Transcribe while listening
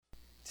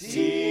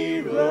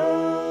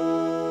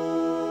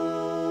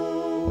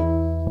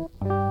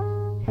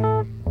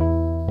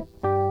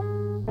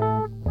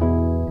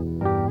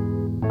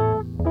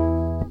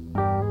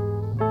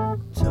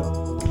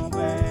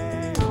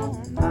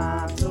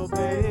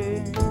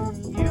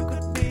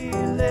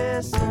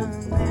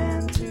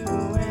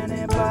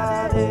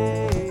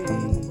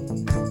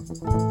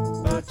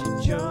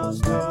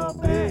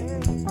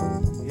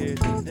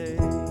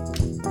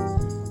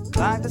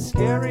Like the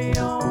scary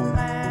old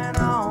man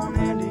on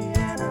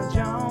Indiana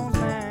Jones,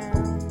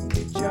 man,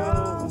 get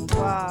Jones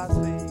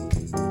wisely.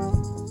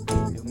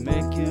 He'll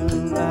make you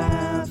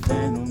laugh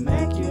and he'll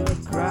make you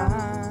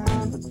cry,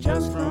 but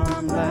just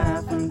from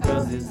laughing,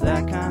 'cause he's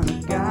that kind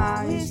of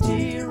guy. He's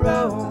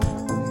T-Row,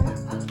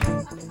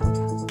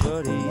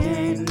 but he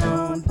ain't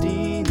no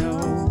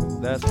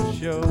Dino, that's for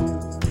sure.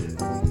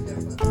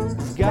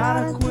 He's got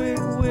a quick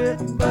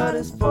wit, but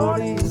his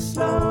 40 is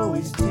slow.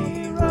 He's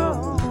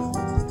T-Row.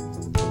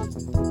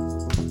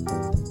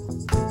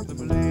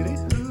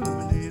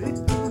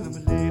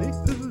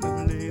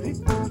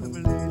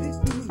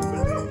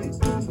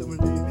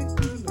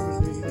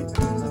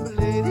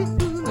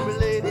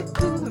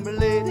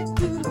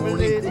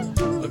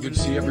 Good to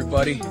see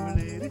everybody.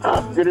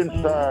 Get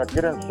inside.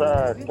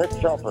 Take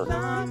shelter.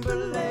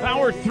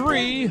 Hour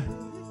 3,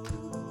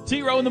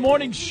 T-Row in the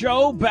Morning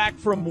Show, back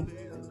from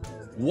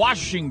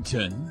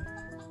Washington,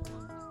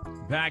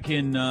 back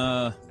in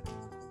the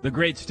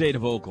great state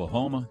of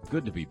Oklahoma.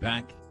 Good to be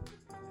back.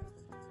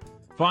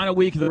 Final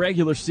week of the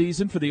regular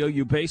season for the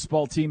OU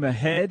baseball team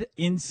ahead.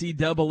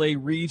 NCAA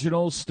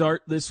regionals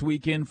start this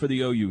weekend for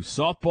the OU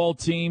softball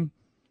team.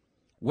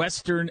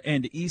 Western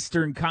and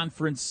Eastern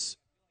Conference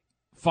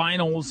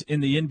finals in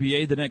the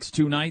NBA the next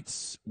two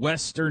nights.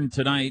 Western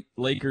tonight,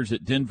 Lakers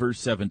at Denver,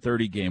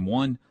 7:30, Game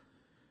 1.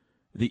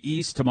 The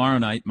East tomorrow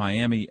night,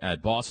 Miami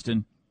at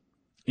Boston.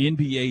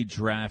 NBA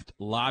Draft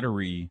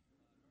Lottery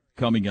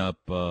coming up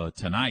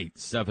tonight,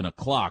 7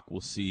 o'clock. We'll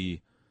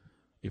see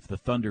if the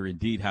Thunder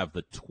indeed have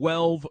the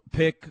 12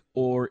 pick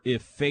or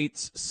if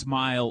fates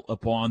smile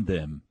upon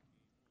them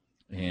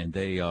and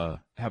they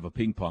have a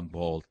ping pong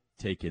ball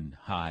taken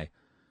high.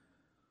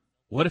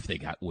 What if they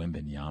got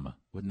Wembanyama?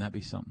 Wouldn't that be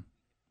something?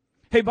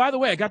 Hey, by the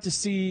way, I got to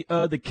see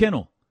the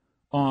Kennel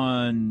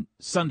on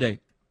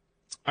Sunday.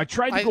 I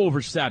tried to go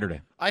over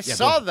Saturday. I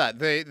saw that.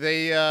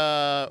 They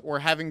were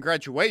having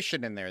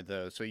graduation in there,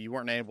 though, so you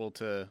weren't able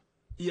to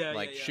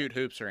shoot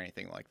hoops or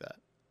anything like that.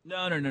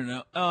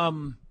 No.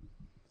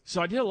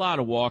 So I did a lot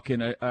of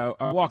walking.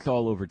 I walked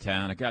all over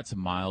town. I got some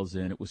miles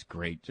in. It was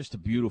great. Just a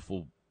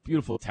beautiful,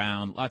 beautiful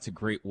town. Lots of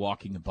great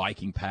walking and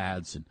biking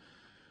paths.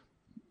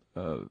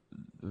 And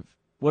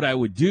what I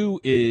would do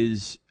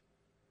is,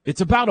 it's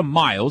about a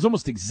mile. It's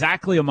almost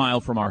exactly a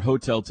mile from our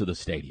hotel to the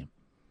stadium.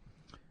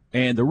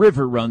 And the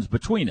river runs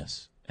between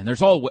us. And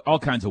there's all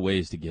kinds of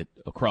ways to get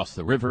across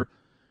the river.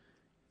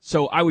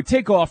 So I would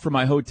take off from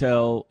my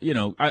hotel. You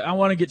know, I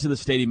want to get to the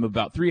stadium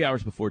about 3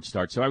 hours before it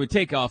starts. So I would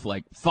take off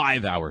like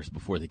 5 hours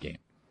before the game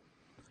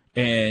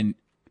and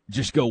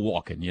just go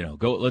walking,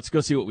 let's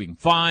go see what we can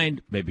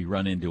find, maybe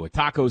run into a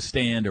taco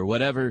stand or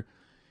whatever,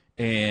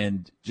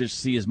 and just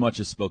see as much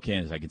of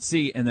Spokane as I could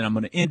see. And then I'm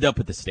going to end up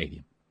at the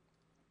stadium.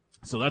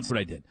 So that's what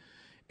I did.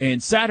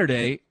 And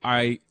Saturday,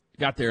 I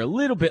got there a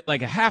little bit,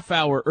 like a half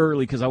hour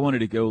early, because I wanted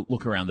to go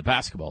look around the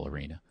basketball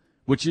arena,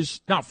 which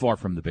is not far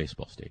from the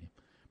baseball stadium.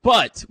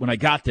 But when I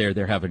got there,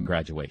 they're having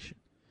graduation.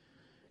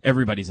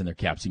 Everybody's in their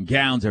caps and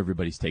gowns.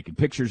 Everybody's taking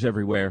pictures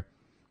everywhere.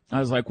 I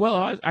was like,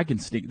 well, I can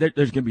sneak.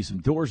 There's going to be some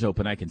doors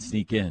open. I can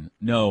sneak in.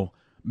 No,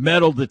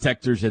 metal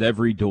detectors at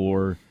every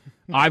door.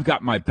 I've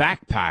got my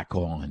backpack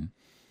on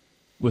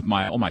with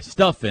all my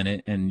stuff in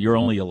it, and you're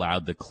only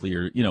allowed to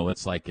clear,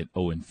 it's like at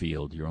Owen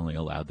Field. You're only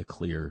allowed to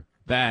clear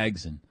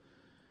bags, and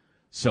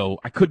so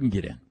I couldn't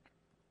get in.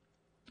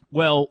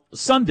 Well,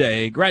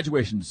 Sunday,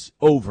 graduation's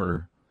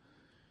over.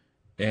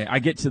 I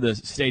get to the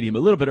stadium a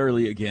little bit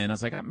early again. I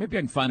was like, maybe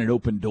I can find an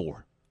open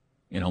door.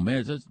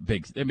 It's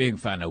big. Maybe I can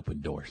find an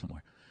open door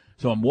somewhere.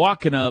 So I'm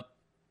walking up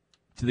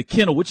to the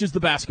Kennel, which is the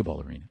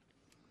basketball arena,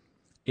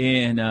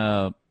 and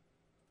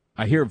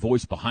I hear a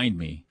voice behind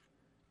me.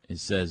 It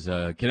says,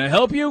 can I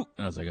help you?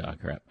 And I was like, oh,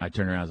 crap. I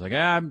turn around. I was like,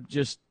 I'm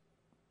just,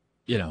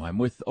 I'm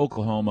with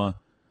Oklahoma.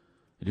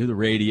 I do the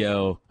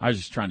radio. I was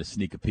just trying to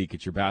sneak a peek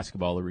at your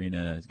basketball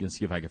arena. I was going to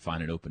see if I could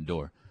find an open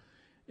door.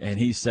 And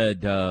he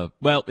said,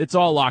 well, it's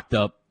all locked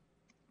up,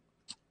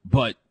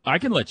 but I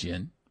can let you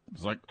in. I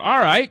was like, all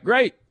right,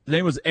 great. His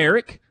name was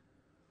Eric.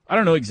 I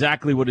don't know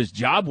exactly what his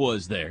job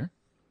was there,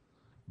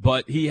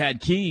 but he had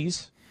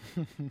keys.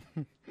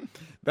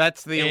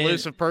 That's the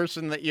elusive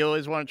person that you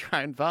always want to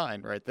try and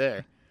find right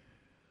there.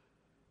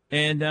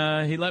 And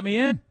he let me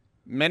in.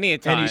 Many a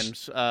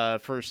times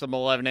for some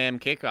 11 a.m.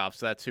 kickoffs,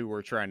 that's who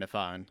we're trying to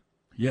find.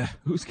 Yeah,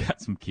 who's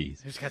got some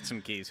keys? Who's got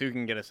some keys? Who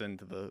can get us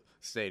into the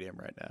stadium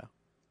right now?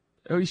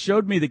 Oh, he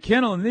showed me the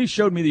Kennel, and then he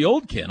showed me the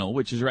old Kennel,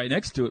 which is right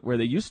next to it where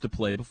they used to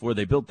play before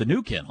they built the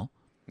new Kennel.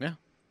 Yeah.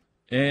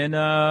 And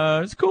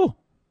it's cool.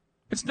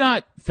 It's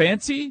not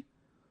fancy.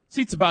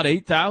 Seats about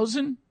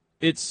 8,000.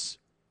 It's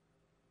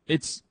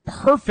It's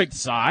perfect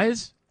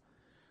size.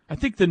 I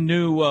think the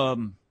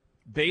new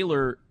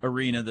Baylor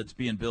arena that's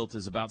being built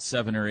is about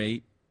 7 or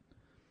 8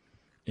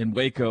 in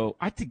Waco.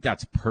 I think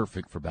that's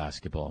perfect for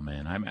basketball,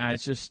 man.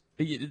 It's just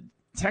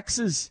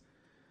Texas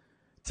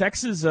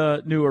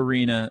new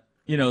arena.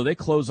 You know, they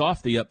close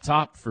off the up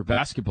top for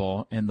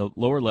basketball and the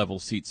lower level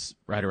seats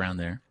right around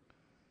there.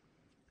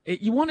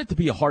 You want it to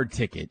be a hard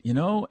ticket, you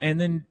know, and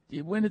then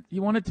you want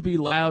it to be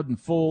loud and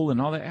full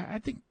and all that. I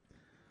think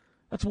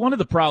that's one of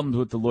the problems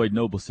with the Lloyd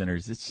Noble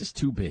Centers. It's just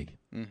too big.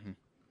 Mm-hmm.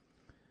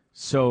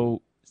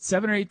 So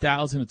 7,000 or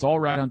 8,000, it's all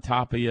right on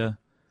top of you.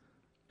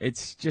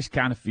 It's just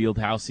kind of field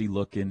housey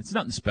looking. It's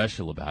nothing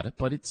special about it,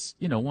 but it's,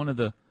 you know, one of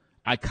the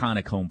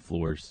iconic home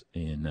floors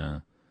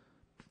in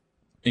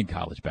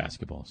college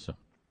basketball. So.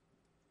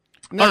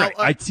 Now, all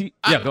right,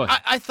 go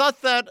ahead. I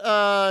thought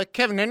that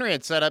Kevin Henry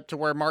had set up to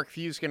where Mark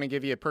Few's going to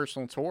give you a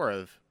personal tour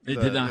of. It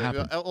did not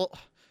happen.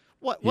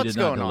 What's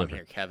going on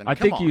here, Kevin? I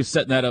think he was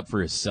setting that up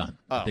for his son.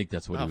 I think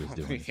that's what he was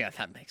doing. Yeah,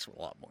 that makes a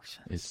lot more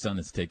sense. His son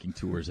is taking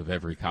tours of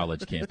every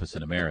college campus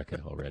in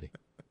America already.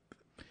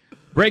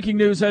 Breaking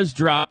news has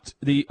dropped.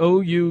 The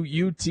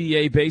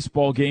OU-UTA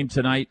baseball game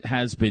tonight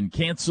has been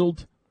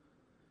canceled.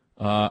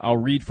 I'll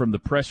read from the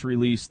press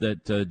release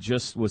that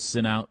just was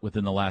sent out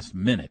within the last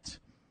minute.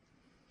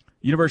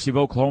 University of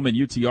Oklahoma and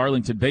UT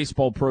Arlington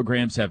baseball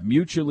programs have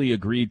mutually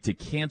agreed to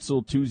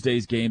cancel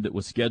Tuesday's game that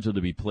was scheduled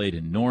to be played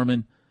in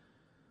Norman.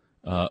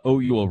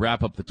 OU will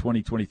wrap up the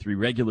 2023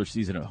 regular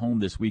season at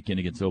home this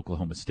weekend against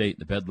Oklahoma State in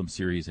the Bedlam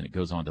Series, and it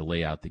goes on to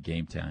lay out the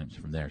game times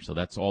from there. So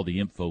that's all the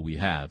info we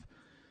have,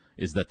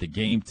 is that the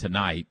game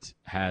tonight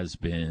has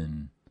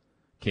been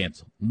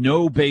canceled.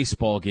 No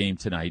baseball game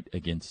tonight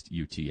against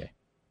UTA.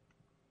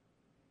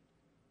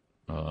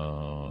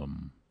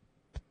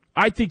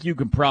 I think you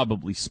can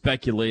probably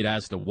speculate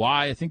as to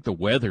why. I think the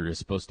weather is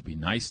supposed to be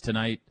nice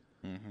tonight.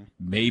 Mm-hmm.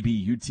 Maybe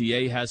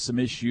UTA has some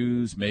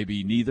issues.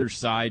 Maybe neither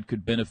side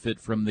could benefit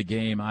from the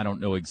game. I don't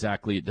know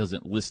exactly. It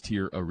doesn't list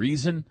here a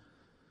reason,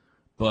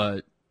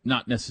 but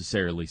not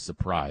necessarily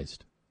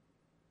surprised.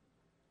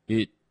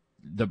 The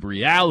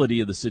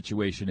reality of the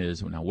situation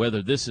is, now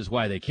whether this is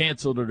why they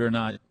canceled it or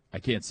not, I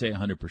can't say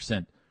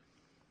 100%.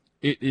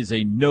 It is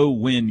a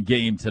no-win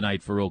game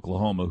tonight for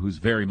Oklahoma, who's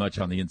very much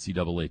on the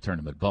NCAA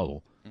tournament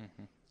bubble.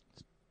 Mm-hmm.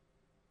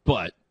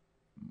 But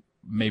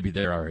maybe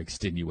there are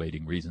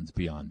extenuating reasons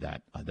beyond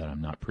that that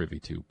I'm not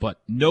privy to. But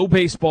no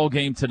baseball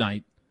game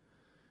tonight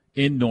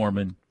in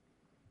Norman.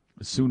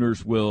 The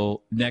Sooners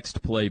will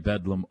next play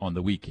Bedlam on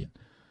the weekend.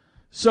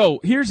 So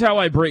here's how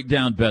I break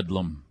down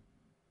Bedlam,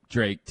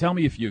 Drake. Tell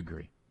me if you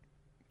agree.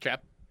 Okay.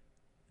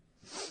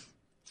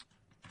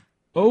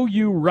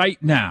 OU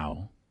right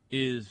now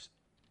is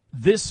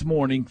this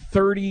morning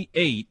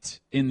 38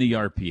 in the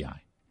RPI.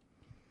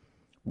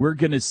 We're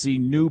going to see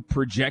new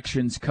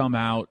projections come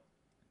out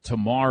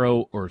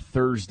tomorrow or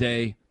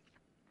Thursday.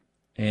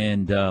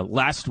 And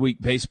last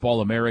week,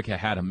 Baseball America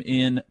had them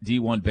in.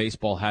 D1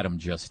 Baseball had them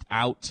just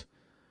out.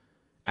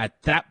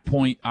 At that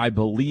point, I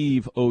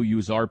believe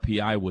OU's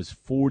RPI was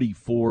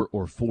 44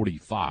 or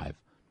 45.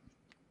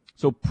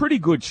 So pretty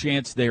good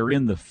chance they're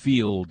in the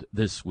field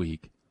this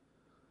week.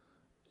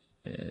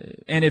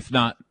 And if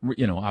not,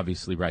 you know,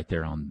 obviously right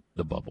there on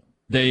the bubble.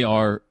 They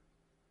are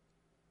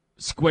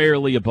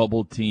squarely a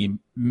bubble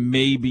team,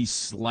 maybe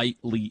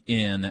slightly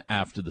in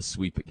after the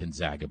sweep at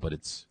Gonzaga, but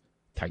it's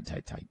tight.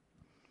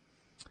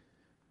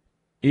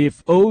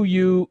 If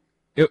OU,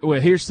 well,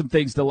 here's some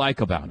things to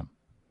like about them.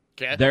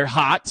 Okay. They're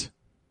hot.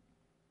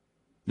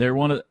 They're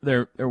one of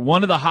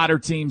the hotter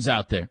teams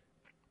out there.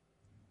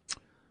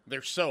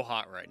 They're so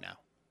hot right now.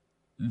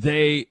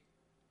 They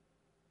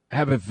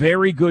have a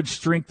very good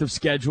strength of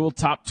schedule,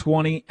 top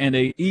 20, and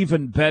a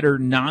even better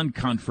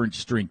non-conference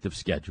strength of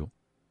schedule.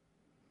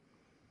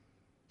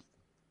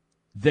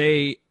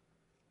 They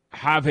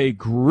have a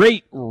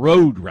great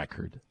road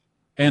record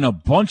and a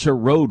bunch of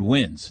road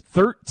wins.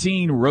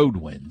 13 road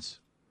wins.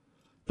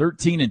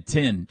 13 and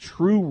 10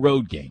 true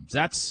road games.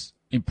 That's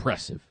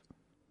impressive.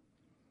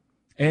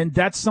 And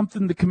that's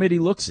something the committee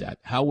looks at.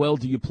 How well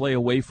do you play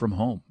away from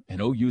home?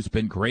 And OU's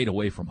been great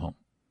away from home,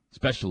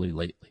 especially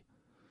lately.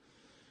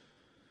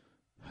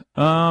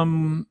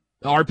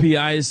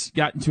 RPI's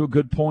gotten to a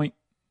good point.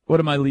 What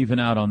am I leaving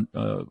out on?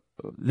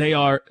 They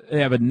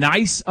have a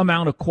nice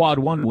amount of quad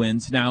one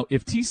wins. Now,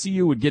 if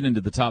TCU would get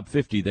into the top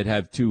 50, they'd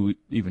have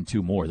even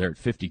two more. They're at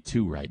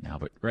 52 right now.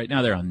 But right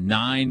now they're on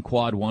 9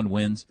 quad one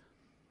wins.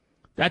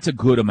 That's a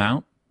good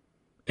amount.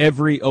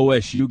 Every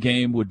OSU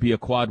game would be a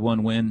quad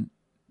one win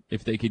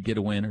if they could get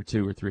a win or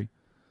 2 or 3.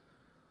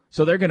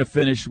 So they're going to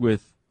finish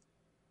with,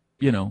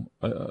 you know,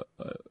 a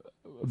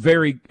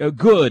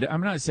good,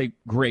 I'm not going to say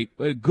great,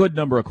 but a good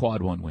number of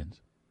quad one wins.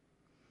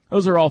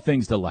 Those are all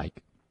things to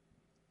like.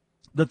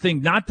 The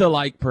thing not to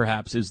like,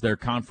 perhaps, is their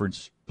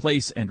conference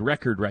place and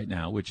record right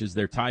now, which is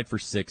they're tied for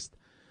 6th,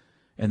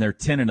 and they're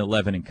 10 and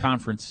 11 in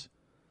conference.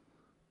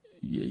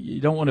 You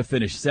don't want to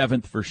finish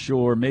 7th for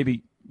sure.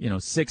 Maybe,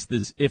 6th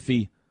is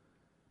iffy,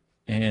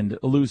 and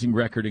a losing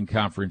record in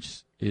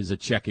conference is a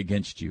check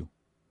against you.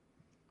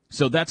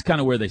 So that's kind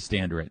of where they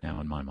stand right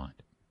now in my mind.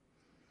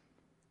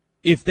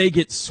 if they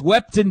get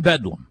swept in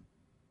Bedlam,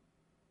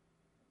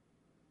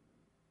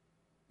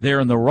 they're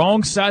on the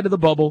wrong side of the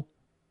bubble,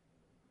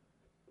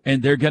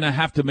 and they're going to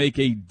have to make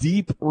a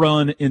deep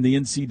run in the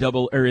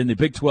NCAA or in the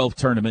Big 12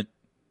 tournament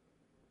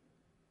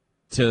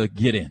to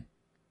get in.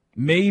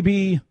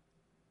 Maybe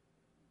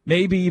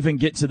even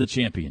get to the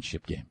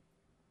championship game.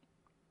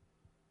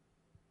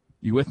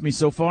 You with me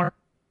so far?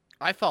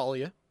 I follow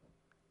you.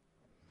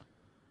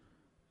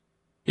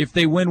 If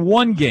they win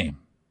one game,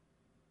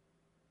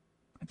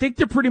 I think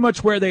they're pretty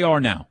much where they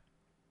are now.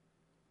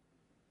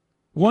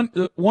 One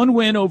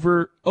win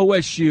over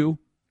OSU,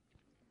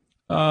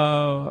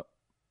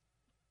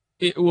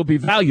 it will be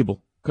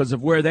valuable because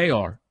of where they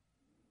are.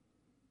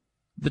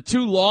 The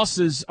 2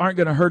 losses aren't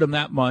going to hurt them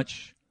that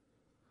much.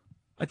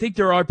 I think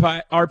their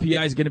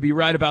RPI is going to be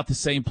right about the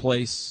same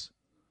place.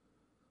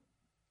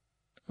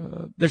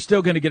 They're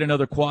still going to get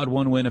another quad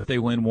 1 win if they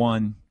win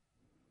one.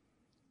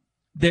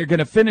 They're going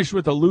to finish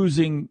with a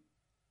losing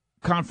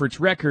conference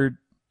record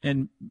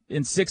and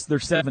in 6th or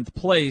 7th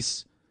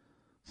place.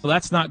 So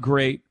that's not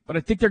great. But I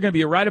think they're going to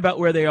be right about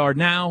where they are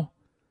now.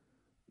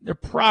 They're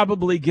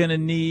probably going to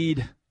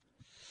need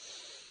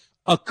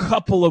a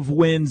couple of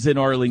wins in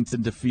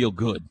Arlington to feel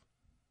good.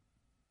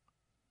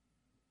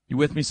 You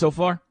with me so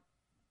far?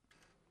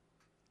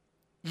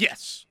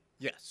 Yes.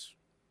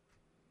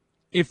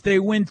 If they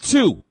win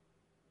 2,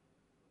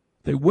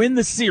 they win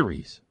the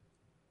series,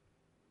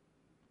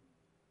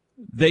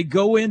 they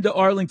go into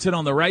Arlington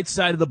on the right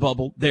side of the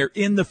bubble. They're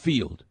in the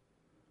field.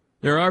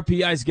 Their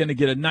RPI is going to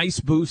get a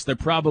nice boost. They're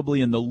probably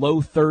in the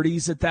low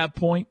 30s at that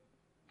point.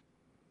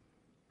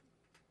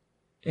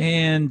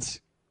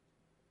 And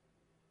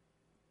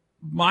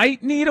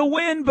might need a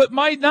win, but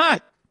might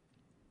not.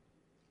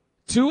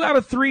 2 out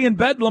of 3 in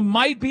Bedlam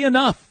might be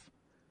enough.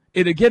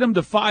 It'll get them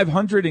to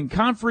 500 in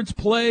conference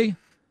play.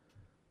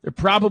 They're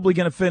probably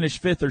going to finish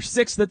 5th or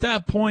 6th at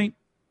that point.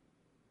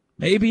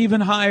 Maybe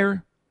even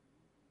higher.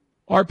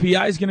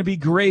 RPI is going to be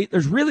great.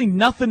 There's really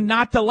nothing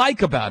not to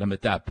like about them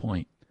at that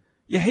point.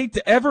 You hate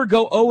to ever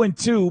go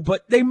 0-2,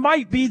 but they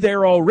might be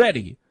there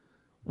already.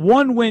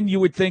 One win you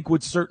would think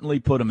would certainly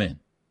put them in.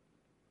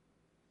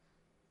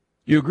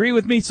 You agree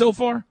with me so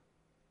far?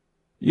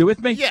 You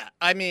with me? Yeah,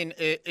 I mean,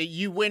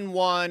 you win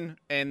one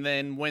and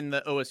then win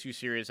the OSU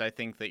series, I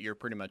think that you're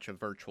pretty much a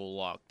virtual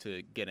lock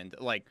to get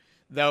into. Like,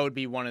 that would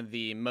be one of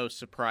the most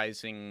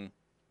surprising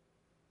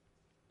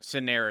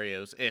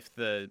scenarios if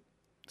the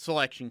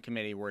selection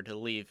committee were to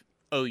leave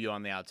OU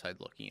on the outside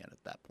looking in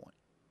at that point.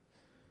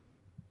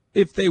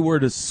 If they were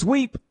to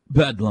sweep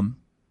Bedlam,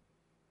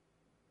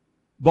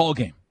 ball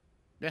game.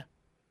 Yeah.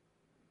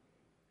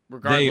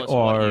 Regardless of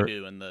what you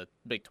do in the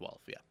Big 12,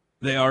 yeah.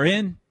 They are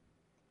in.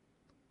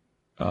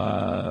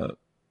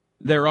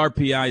 Their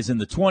RPI is in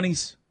the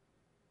 20s.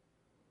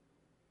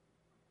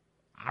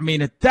 I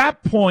mean, at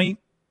that point,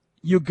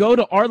 you go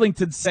to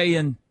Arlington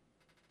saying,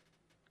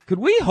 could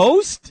we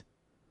host?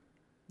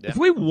 Yeah. If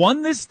we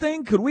won this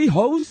thing, could we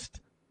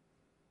host?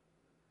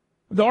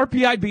 The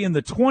RPI be in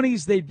the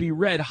 20s. They'd be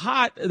red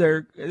hot.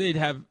 They'd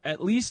have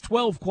at least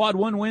 12 quad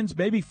 1 wins,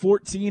 maybe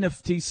 14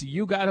 if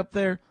TCU got up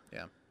there.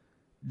 Yeah.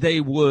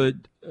 They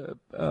would,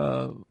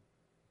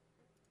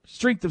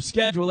 strength of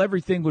schedule,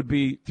 everything would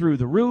be through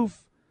the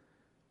roof.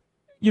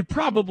 You'd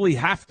probably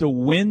have to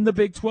win the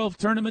Big 12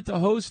 tournament to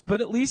host, but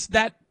at least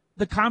that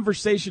the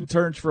conversation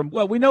turns from,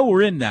 well, we know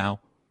we're in now.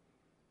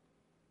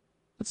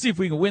 Let's see if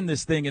we can win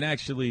this thing and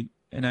actually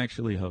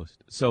host.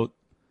 So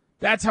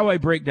that's how I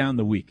break down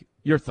the week.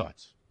 Your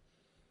thoughts?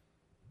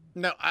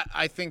 No,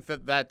 I think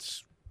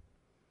that's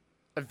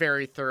a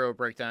very thorough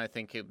breakdown. I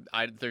think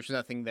there's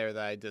nothing there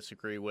that I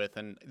disagree with.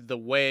 And the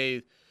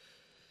way,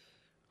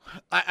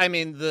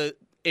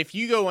 if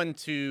you go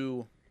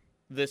into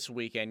this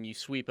weekend, you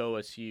sweep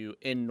OSU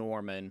in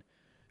Norman,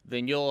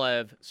 then you'll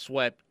have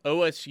swept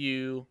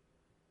OSU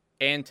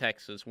and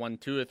Texas, won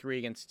 2 or 3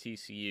 against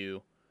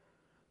TCU,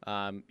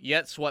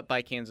 yet swept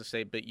by Kansas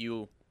State, but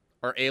you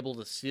are able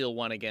to steal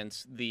one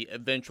against the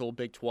eventual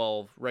Big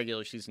 12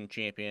 regular season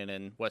champion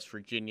in West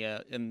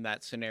Virginia in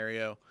that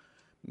scenario.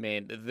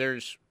 Man,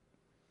 there's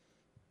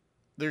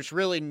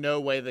really no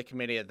way the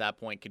committee at that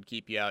point could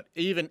keep you out,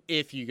 even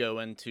if you go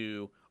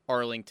into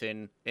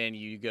Arlington and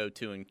you go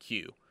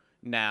 2-Q.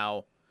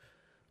 Now,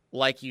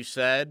 like you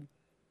said,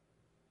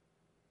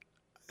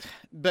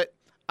 but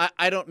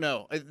I don't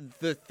know.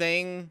 The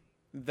thing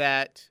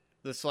that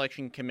the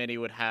selection committee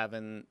would have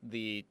in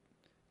the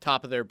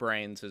top of their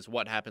brains is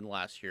what happened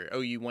last year.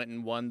 OU went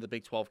and won the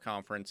Big 12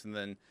 conference, and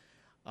then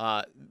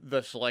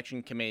the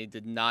selection committee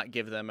did not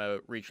give them a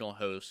regional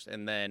host,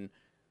 and then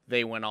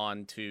they went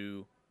on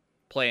to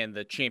play in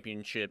the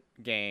championship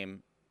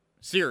game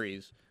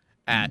series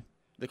at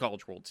the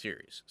College World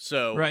Series.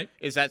 So right.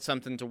 Is that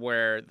something to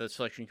where the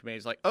selection committee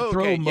is like, oh,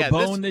 throw okay, them a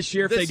bone this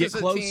year if they get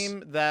close? This is a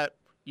team that,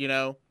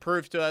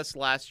 proved to us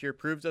last year,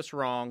 proved us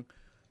wrong.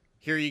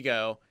 Here you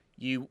go.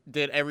 You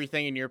did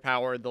everything in your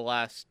power the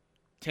last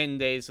 10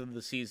 days of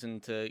the season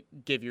to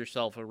give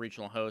yourself a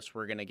regional host.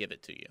 We're going to give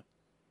it to you.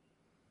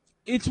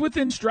 It's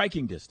within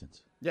striking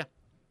distance. Yeah.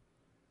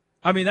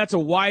 I mean, that's a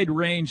wide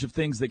range of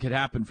things that could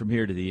happen from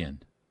here to the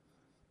end.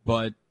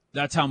 But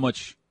that's how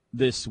much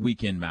this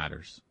weekend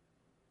matters.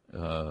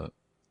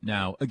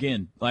 Now,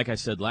 again, like I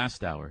said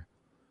last hour,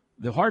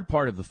 the hard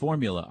part of the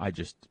formula I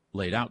just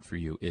laid out for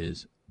you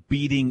is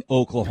beating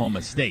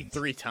Oklahoma State.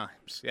 3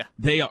 times, yeah.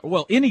 They are,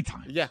 well,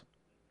 anytime. Yeah,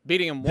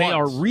 beating them once.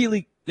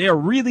 They are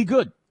really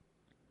good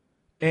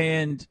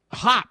and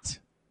hot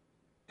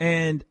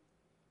and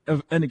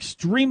an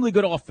extremely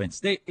good offense.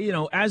 They,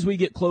 as we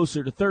get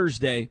closer to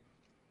Thursday,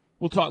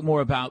 we'll talk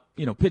more about,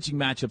 pitching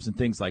matchups and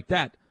things like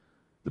that.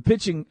 The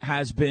pitching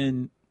has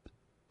been,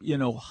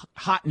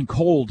 hot and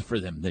cold for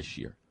them this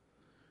year.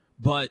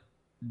 But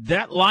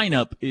that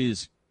lineup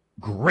is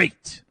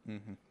great.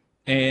 Mm-hmm.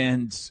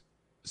 And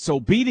so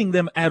beating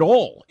them at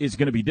all is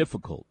going to be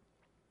difficult.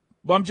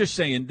 But I'm just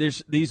saying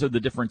these are the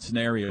different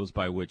scenarios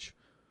by which.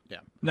 Yeah.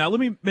 Now, let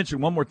me mention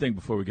one more thing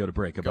before we go to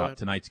break about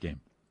tonight's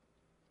game.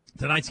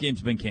 Tonight's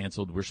game's been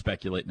canceled. We're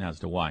speculating as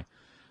to why.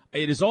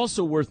 It is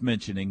also worth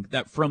mentioning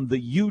that from the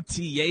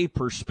UTA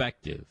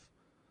perspective,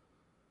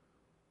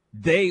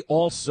 they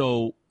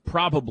also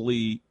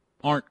probably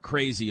weren't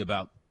crazy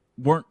about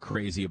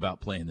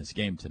playing this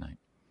game tonight.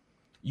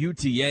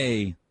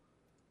 UTA,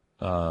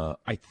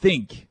 I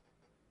think,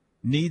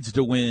 needs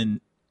to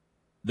win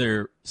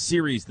their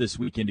series this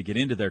weekend to get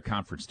into their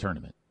conference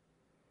tournament.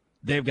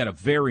 They've got a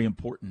very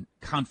important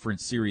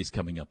conference series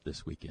coming up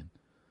this weekend,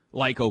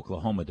 like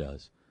Oklahoma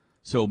does.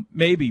 So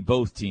maybe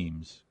both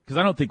teams, because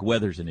I don't think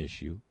weather's an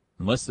issue,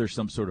 unless there's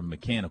some sort of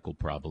mechanical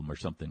problem or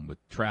something with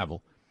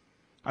travel.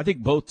 I think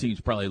both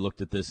teams probably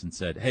looked at this and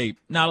said, hey,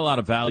 not a lot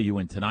of value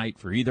in tonight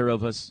for either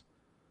of us.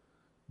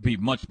 Be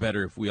much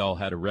better if we all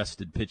had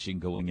arrested pitching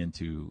going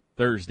into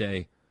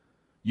Thursday.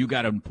 You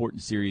got an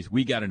important series.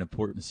 We got an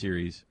important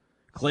series.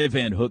 Clay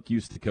Van Hook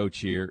used to coach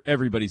here.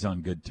 Everybody's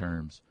on good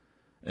terms.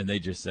 And they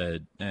just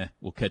said,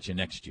 we'll catch you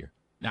next year.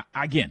 Now,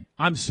 again,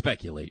 I'm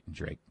speculating,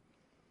 Drake.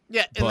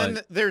 Yeah, and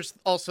then there's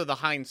also the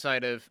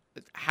hindsight of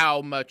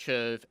how much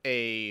of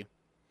a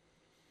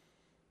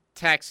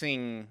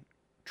taxing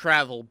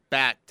travel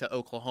back to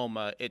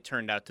Oklahoma it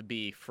turned out to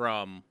be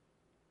from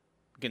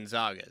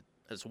Gonzaga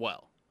as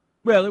well.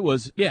 Well, it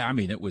was,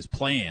 it was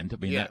planned.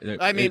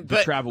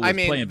 The travel was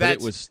planned,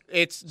 but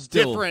it's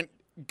still different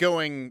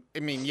going.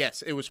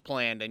 Yes, it was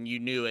planned and you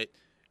knew it,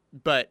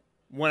 but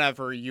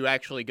whenever you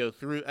actually go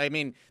through,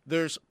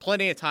 there's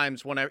plenty of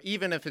times whenever,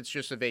 even if it's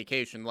just a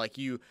vacation, like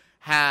you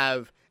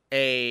have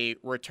a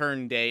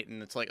return date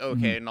and it's like,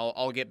 okay, and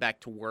I'll get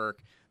back to work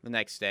the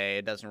next day.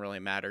 It doesn't really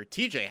matter.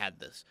 TJ had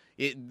this.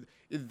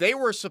 They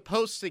were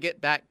supposed to get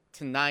back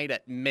tonight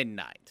at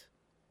midnight.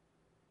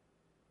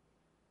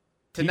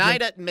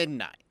 At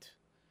midnight.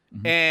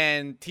 Mm-hmm.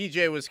 And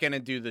TJ was going to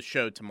do the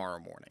show tomorrow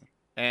morning.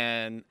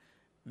 And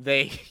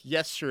they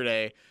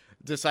yesterday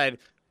decided,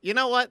 you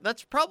know what?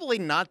 That's probably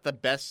not the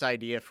best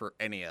idea for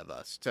any of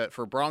us.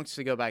 For Bronx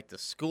to go back to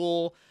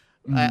school,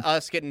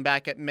 us getting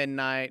back at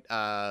midnight,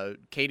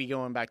 Katie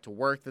going back to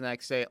work the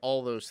next day,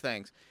 all those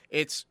things.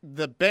 It's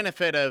the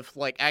benefit of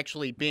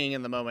actually being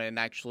in the moment and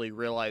actually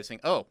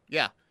realizing,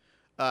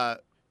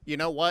 you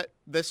know what?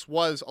 This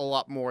was a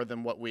lot more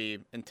than what we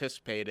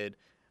anticipated.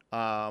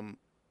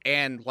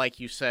 And like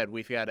you said,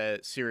 we've got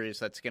a series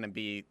that's going to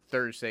be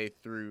Thursday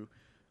through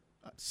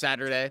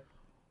Saturday.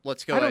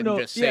 Let's go ahead and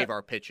just save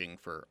our pitching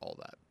for all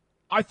that.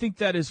 I think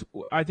that is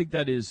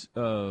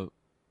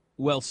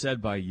well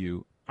said by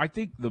you. I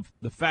think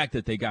the fact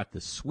that they got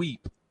the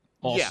sweep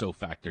also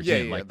factors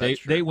in.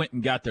 They went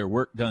and got their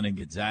work done in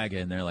Gonzaga,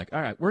 and they're like,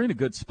 all right, we're in a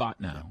good spot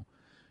now.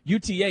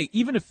 UTA,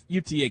 even if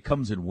UTA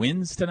comes and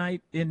wins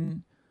tonight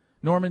in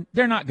Norman,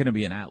 they're not going to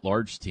be an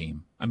at-large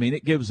team.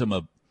 It gives them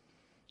a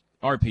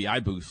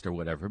RPI boost or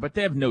whatever, but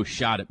they have no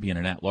shot at being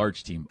an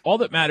at-large team. All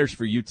that matters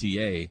for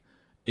UTA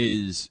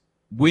is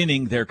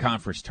winning their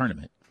conference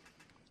tournament,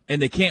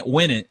 and they can't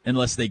win it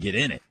unless they get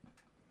in it.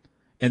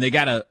 And they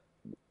got to,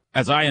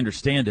 as I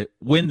understand it,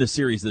 win the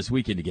series this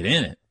weekend to get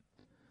in it.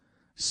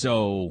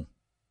 So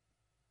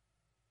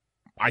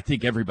I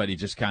think everybody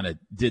just kind of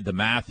did the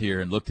math here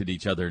and looked at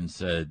each other and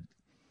said,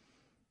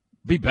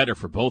 be better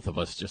for both of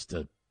us just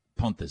to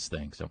punt this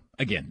thing. So,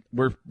 again,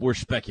 we're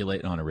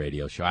speculating on a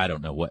radio show. I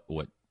don't know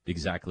what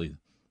exactly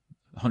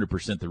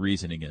 100% the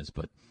reasoning is,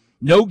 but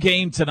no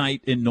game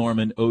tonight in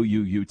Norman,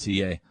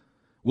 OU-UTA.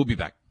 We'll be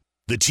back.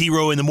 The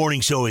T-Row in the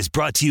Morning Show is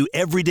brought to you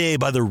every day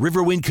by the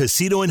Riverwind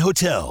Casino and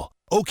Hotel,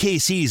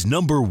 OKC's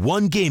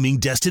 #1 gaming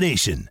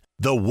destination.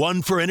 The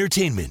one for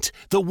entertainment,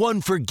 the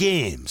one for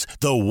games,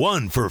 the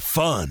one for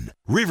fun.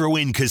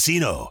 Riverwind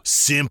Casino,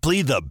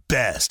 simply the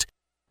best.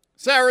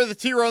 Sarah, the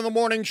T-Row in the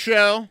Morning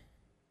Show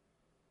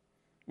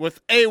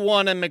with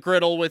A1 and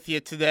McGriddle with you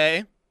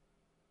today.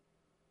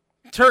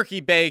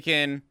 Turkey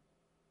bacon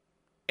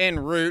en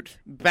route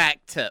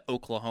back to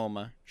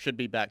Oklahoma. Should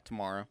be back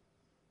tomorrow.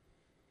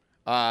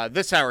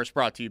 This hour is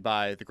brought to you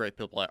by the great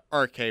people at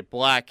RK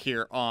Black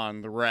here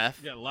on the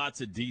Ref. We got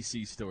lots of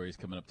DC stories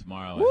coming up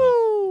tomorrow.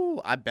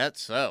 Woo! I bet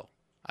so.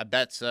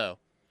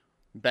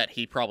 Bet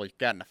he probably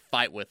got in a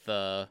fight with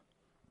a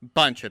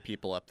bunch of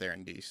people up there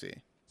in DC.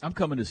 I'm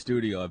coming to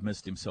studio. I've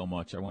missed him so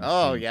much. I want to see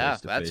Oh, him yeah.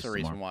 face to That's face the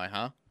reason tomorrow. why,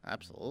 huh?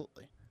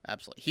 Absolutely.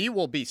 Absolutely. He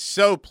will be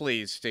so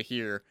pleased to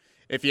hear,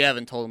 if you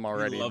haven't told him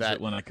already, He loves that.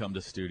 it when I come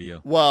to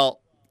studio.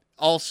 Well,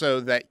 also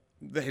that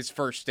his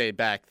first day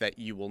back, that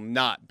you will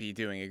not be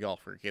doing a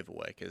golfer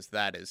giveaway, because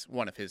that is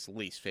one of his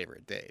least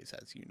favorite days,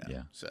 as you know.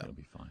 Yeah, So he'll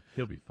be fine.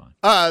 He'll be fine.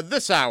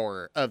 this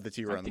hour of the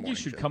T-Row I in the think Morning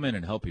you should Show. come in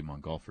and help him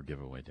on golfer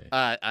giveaway day.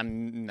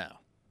 No.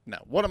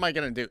 What am I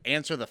going to do?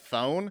 Answer the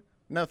phone?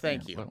 No,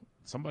 thank you. Well,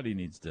 somebody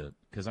needs to,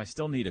 because I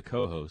still need a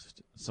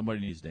co-host.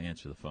 Somebody needs to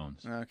answer the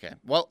phones. Okay.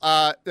 Well,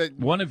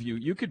 One of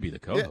you could be the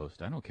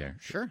co-host. I don't care.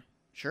 Sure.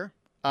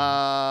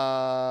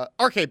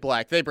 Arcade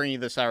Black, they bring you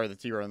this hour of the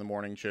T-Row in the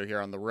Morning Show here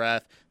on the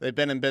Ref. They've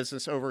been in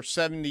business over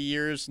 70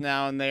 years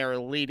now, and they are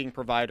a leading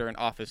provider in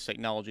office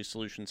technology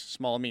solutions to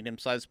small and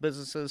medium-sized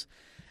businesses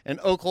in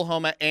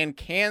Oklahoma and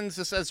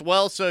Kansas as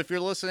well. So if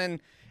you're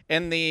listening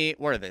in the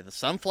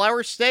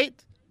Sunflower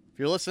State? If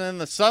you're listening in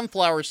the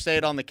Sunflower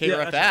State on the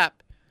KRF that's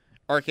app,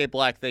 Arcade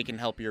Black, they can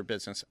help your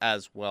business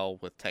as well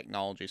with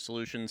technology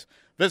solutions.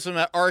 Visit them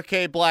at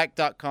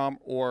arcadeblack.com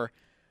or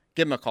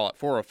give them a call at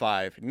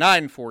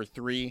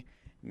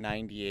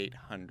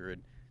 405-943-9800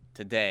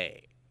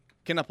 today.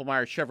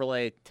 Knuppelmeyer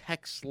Chevrolet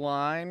text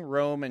line.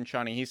 Rome and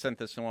Shawnee, he sent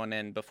this one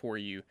in before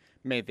you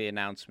made the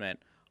announcement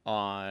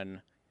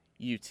on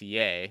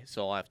UTA,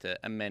 so I'll have to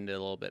amend it a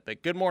little bit.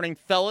 But good morning,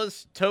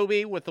 fellas.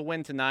 Toby with the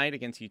win tonight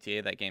against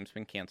UTA. That game's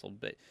been canceled,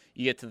 but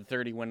you get to the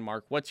 30-win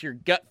mark. What's your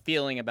gut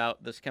feeling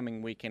about this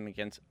coming weekend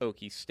against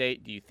Okie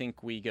State? Do you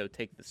think we go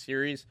take the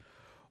series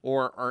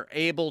or are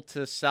able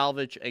to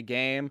salvage a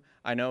game?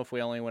 I know if we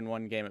only win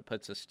one game, it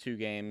puts us 2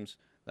 games.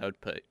 That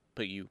would put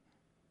you,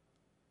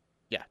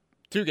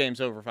 2 games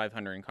over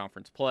 500 in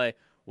conference play.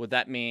 Would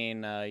that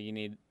mean you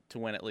need to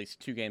win at least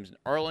 2 games in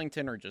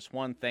Arlington or just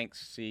one?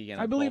 Thanks. See you in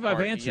the I believe I've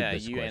ballpark. answered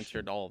this you question.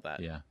 answered all of that.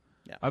 Yeah.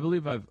 Yeah. I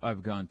believe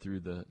I've gone through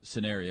the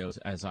scenarios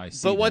as I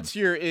see But them. what's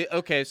your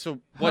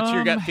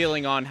gut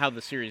feeling on how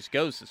the series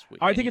goes this week?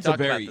 I think it's a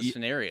very about the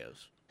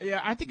scenarios.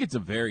 Yeah, I think it's a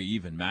very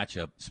even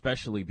matchup,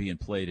 especially being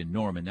played in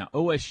Norman. Now,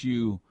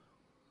 OSU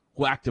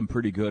whacked them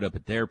pretty good up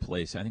at their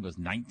place. I think it was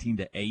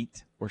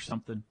 19-8 or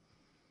something.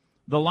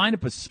 The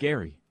lineup is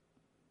scary.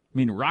 I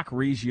mean, Rock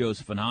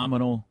Reggio's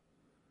phenomenal.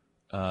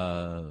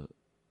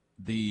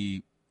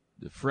 The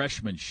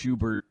freshman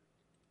Schubert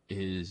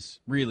is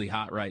really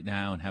hot right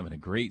now and having a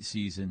great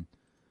season.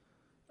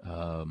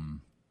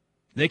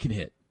 They can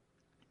hit.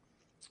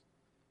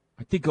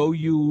 I think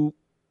OU,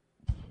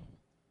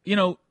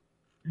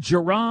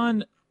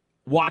 Jerron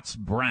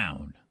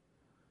Watts-Brown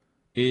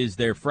is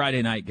their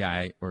Friday night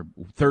guy, or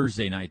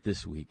Thursday night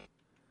this week,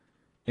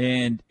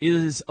 and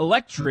is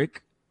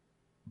electric,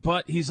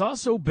 but he's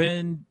also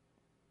been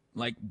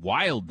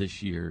wild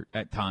this year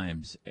at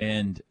times,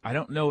 and I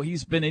don't know,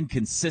 he's been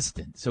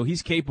inconsistent, so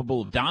he's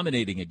capable of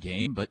dominating a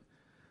game, but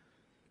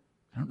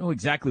I don't know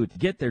exactly what to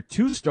get. Their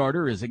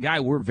 2-starter is a guy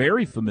we're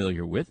very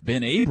familiar with.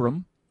 Ben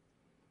Abram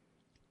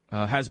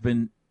has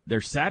been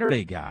their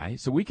Saturday guy,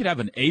 so we could have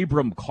an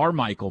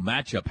Abram-Carmichael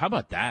matchup. How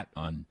about that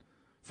on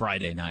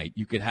Friday night?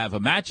 You could have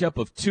a matchup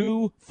of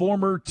 2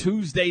 former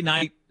Tuesday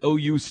night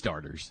OU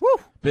starters,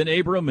 Woo! Ben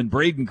Abram and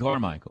Braden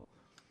Carmichael.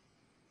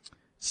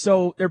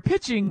 So their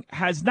pitching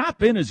has not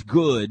been as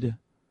good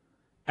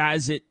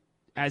as it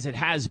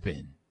has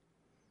been.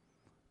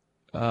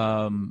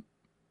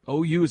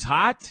 OU's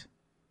hot.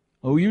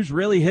 OU's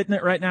really hitting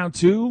it right now,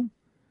 too.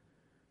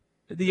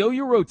 The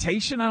OU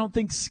rotation, I don't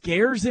think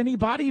scares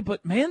anybody,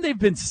 but, man, they've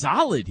been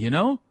solid,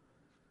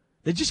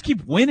 They just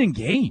keep winning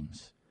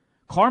games.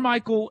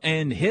 Carmichael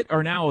and Hitt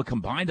are now a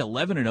combined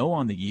 11-0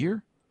 on the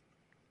year.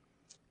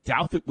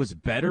 Douthit was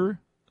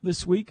better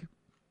this week.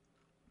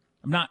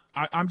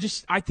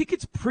 I think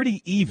it's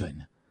pretty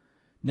even.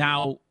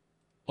 Now,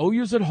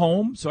 OU's at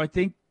home, so I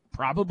think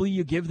probably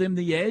you give them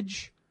the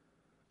edge.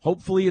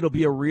 Hopefully it'll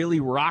be a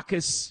really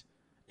raucous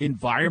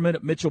environment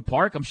at Mitchell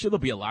Park. I'm sure there'll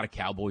be a lot of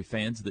Cowboy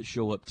fans that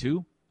show up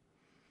too.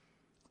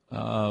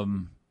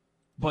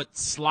 But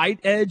slight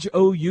edge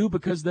OU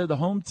because they're the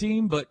home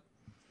team, but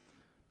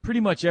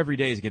pretty much every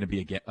day is going to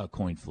be a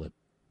coin flip.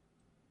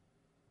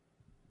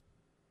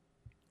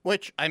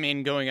 Which, I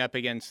mean, going up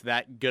against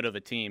that good of a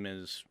team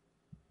is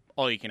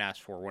all you can ask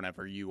for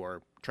whenever you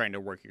are trying to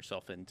work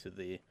yourself into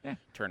the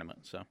tournament.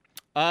 So,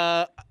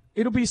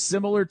 it'll be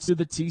similar to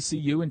the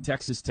TCU and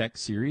Texas Tech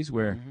series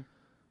where,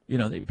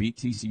 they beat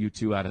TCU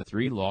 2 out of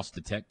 3, lost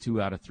to Tech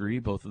 2 out of 3.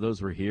 Both of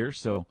those were here.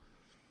 So,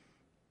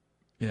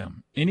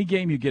 any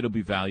game you get will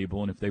be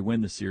valuable. And if they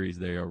win the series,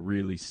 they are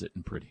really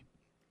sitting pretty.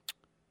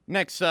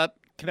 Next up,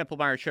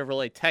 Knippelmeyer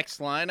Chevrolet text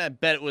line. I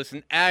bet it was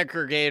an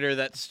aggregator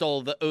that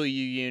stole the OU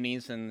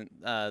unis in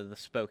the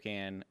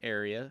Spokane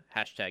area.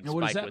 Hashtag now,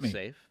 what does Spike that was mean?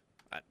 safe.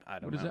 I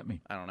don't know. What does that mean?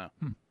 I don't know.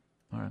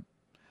 All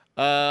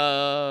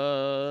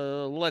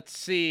right. Let's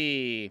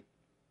see.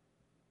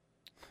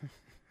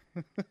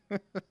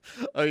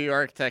 OU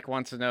Architect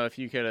wants to know if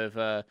you could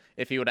have,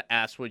 if he would have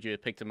asked, would you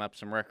have picked him up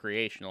some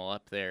recreational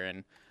up there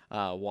in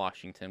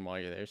Washington while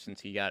you're there,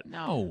 since he got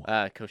No.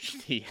 Coach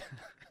T.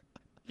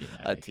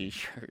 a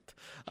T-shirt.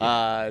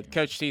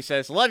 Coach T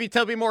says, "Love you,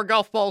 Toby. More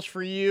golf balls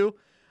for you."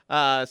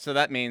 So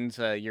that means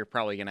you're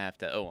probably gonna have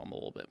to owe him a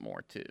little bit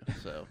more too.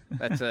 So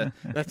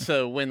that's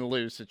a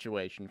win-lose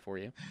situation for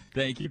you.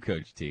 Thank you,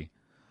 Coach T.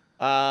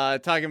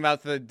 Talking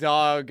about the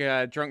dog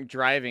drunk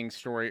driving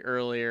story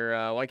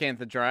earlier. Why can't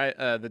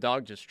the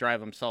dog just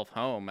drive himself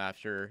home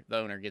after the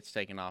owner gets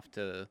taken off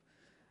to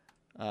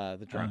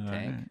the drunk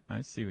tank?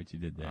 I see what you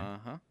did there.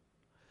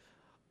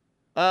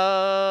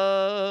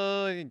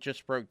 He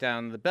just broke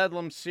down the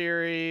Bedlam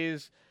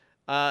series.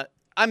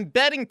 I'm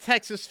betting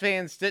Texas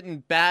fans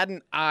didn't bat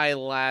an eye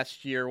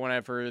last year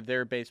whenever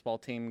their baseball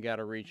team got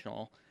a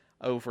regional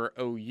over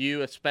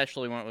OU,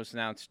 especially when it was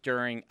announced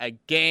during a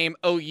game.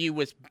 OU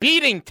was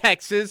beating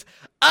Texas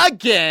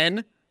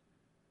again.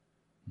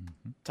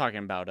 Talking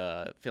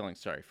about feeling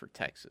sorry for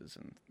Texas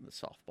and the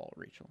softball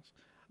regionals.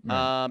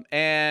 Right.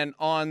 And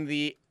on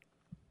the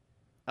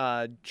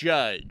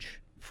judge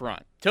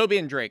front, Toby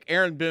and Drake,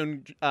 Aaron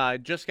Boone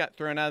just got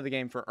thrown out of the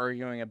game for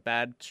arguing a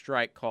bad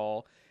strike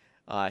call.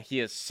 He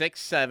is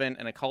 6'7"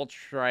 and a called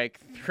strike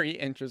 3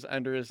 inches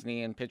under his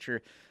knee, and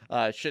pitcher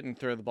shouldn't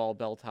throw the ball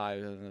belt high.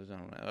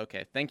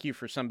 Okay, thank you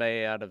for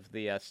somebody out of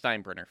the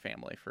Steinbrenner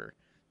family for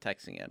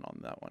texting in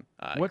on that one.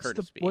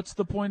 What's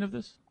the point of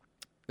this?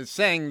 It's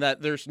saying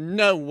that there's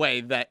no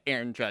way that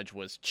Aaron Judge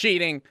was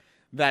cheating.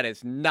 That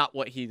is not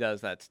what he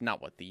does. That's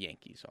not what the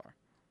Yankees are.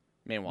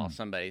 Meanwhile,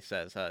 somebody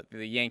says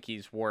the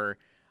Yankees were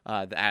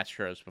the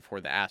Astros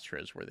before the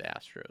Astros were the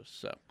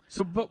Astros.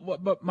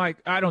 But Mike,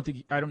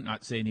 I'm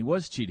not saying he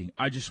was cheating.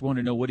 I just want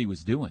to know what he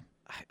was doing.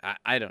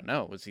 I don't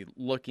know. Was he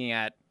looking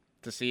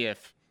to see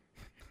if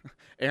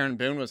Aaron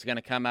Boone was going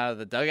to come out of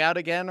the dugout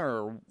again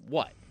or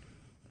what?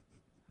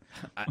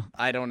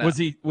 I don't know.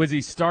 Was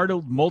he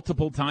startled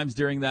multiple times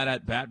during that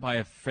at bat by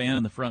a fan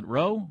in the front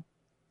row?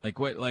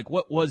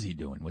 What was he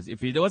doing? If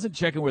he wasn't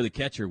checking where the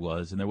catcher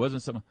was and there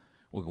wasn't some,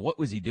 what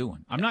was he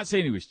doing? I'm not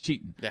saying he was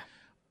cheating. Yeah.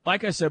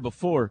 Like I said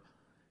before,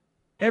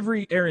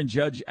 every Aaron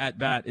Judge at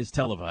bat is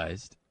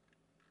televised.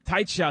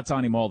 Tight shots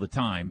on him all the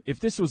time.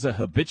 If this was a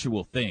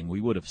habitual thing, we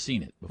would have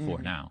seen it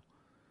before now.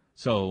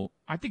 So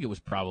I think it was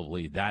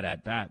probably that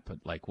at bat, but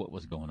what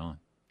was going on?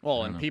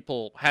 Well, and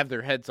people have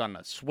their heads on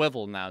a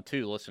swivel now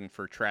too, listen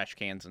for trash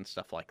cans and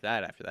stuff like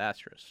that after the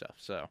Astros stuff.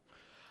 So,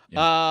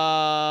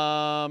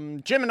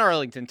 Jim in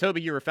Arlington,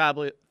 Toby, you were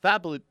fabulous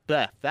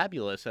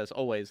as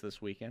always this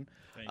weekend.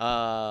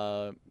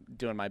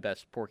 Doing my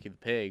best Porky the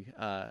Pig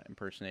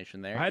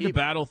impersonation there. I had to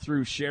battle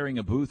through sharing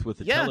a booth with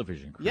the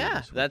television crew.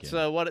 Yeah, that's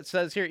what it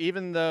says here.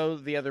 Even though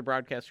the other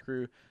broadcast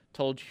crew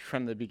told you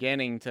from the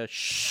beginning to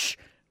shh,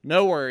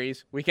 no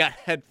worries, we got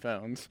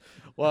headphones.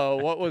 Well,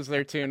 what was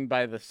their tune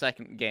by the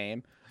second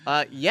game?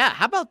 How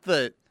about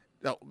the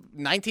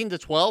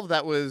 19-12?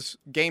 That was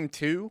game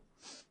 2.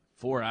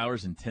 4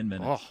 hours and 10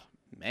 minutes. Oh,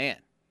 man.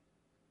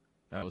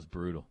 That was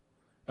brutal.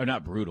 Or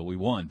not brutal. We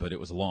won, but it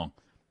was long.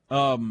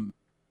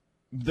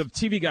 The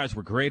TV guys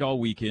were great all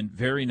weekend.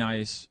 Very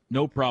nice.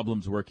 No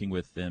problems working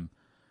with them.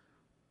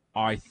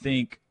 I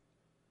think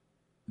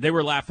they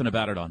were laughing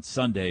about it on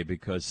Sunday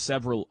because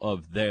several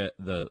of the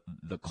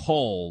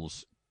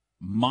calls,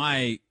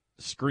 my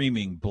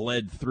screaming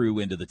bled through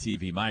into the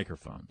TV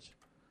microphones.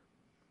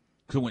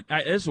 Because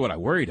this is what I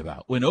worried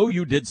about. When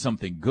OU did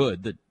something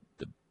good, the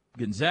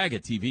Gonzaga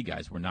TV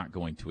guys were not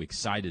going to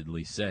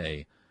excitedly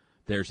say,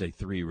 there's a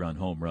 3-run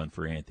home run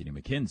for Anthony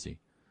McKenzie.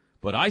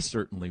 But I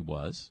certainly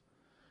was.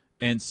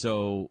 And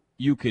so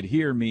you could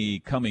hear me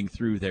coming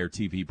through their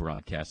TV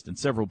broadcast, and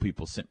several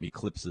people sent me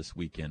clips this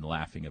weekend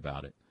laughing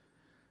about it.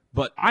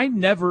 But I'd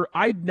never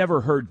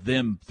heard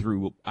them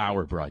through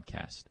our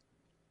broadcast.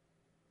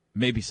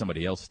 Maybe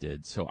somebody else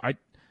did. So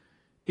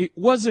it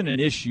wasn't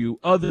an issue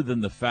other than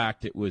the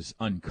fact it was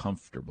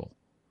uncomfortable.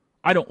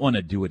 I don't want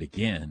to do it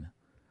again,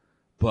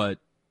 but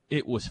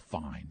it was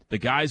fine. The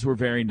guys were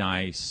very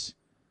nice.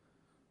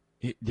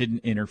 It didn't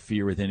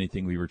interfere with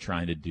anything we were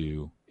trying to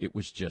do. It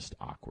was just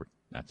awkward.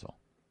 That's all.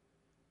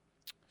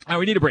 All right,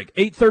 we need a break.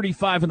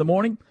 8:35 in the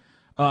morning.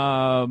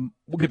 We'll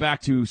get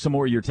back to some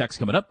more of your texts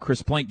coming up.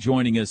 Chris Plank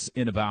joining us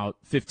in about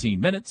 15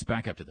 minutes.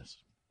 Back after this.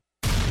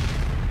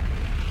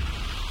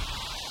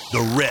 The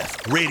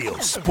Ref Radio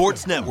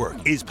Sports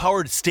Network is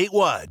powered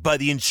statewide by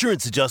the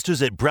insurance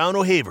adjusters at Brown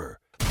O'Haver.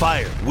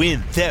 Fire,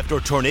 wind, theft,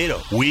 or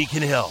tornado, we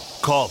can help.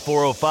 Call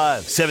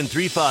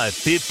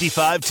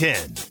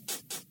 405-735-5510.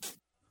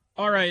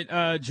 All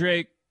right,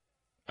 Drake,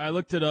 I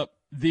looked it up.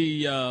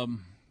 The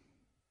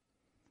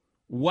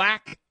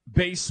WAC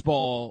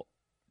baseball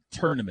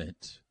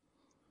tournament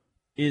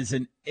is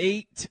an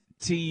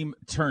 8-team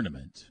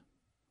tournament.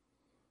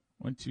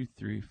 1, 2,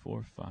 3,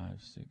 4, 5,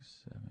 6,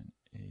 7,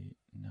 8,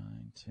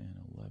 9, 10,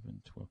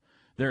 11, 12.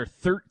 There are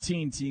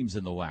 13 teams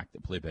in the WAC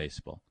that play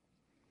baseball.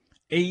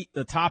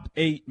 The top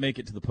 8 make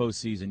it to the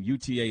postseason.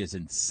 UTA is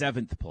in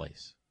 7th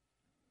place.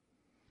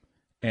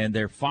 And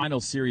their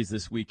final series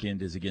this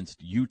weekend is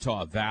against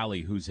Utah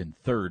Valley, who's in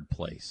 3rd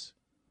place.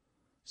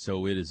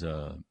 So it's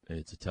a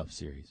tough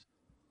series.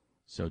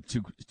 So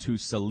to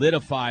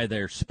solidify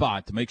their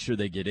spot, to make sure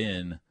they get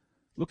in,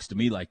 looks to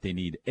me like they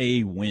need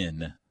a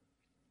win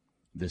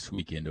this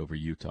weekend over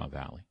Utah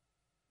Valley.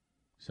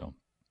 So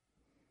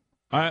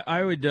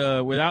I would,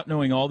 without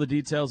knowing all the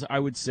details, I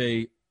would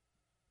say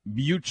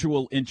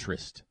mutual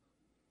interest,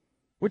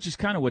 which is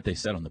kind of what they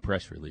said on the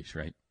press release,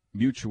 right?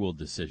 Mutual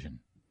decision.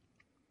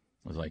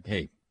 It was like,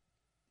 hey,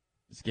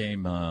 this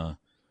game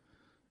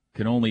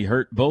can only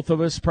hurt both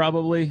of us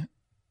probably.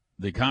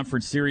 The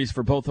conference series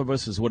for both of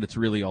us is what it's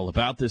really all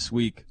about this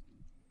week.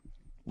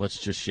 Let's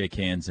just shake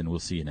hands and we'll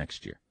see you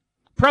next year.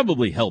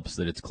 Probably helps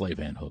that it's Clay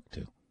Van Hook,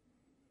 too.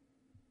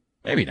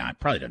 Maybe not.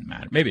 Probably doesn't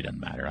matter. Maybe it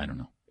doesn't matter. I don't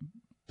know.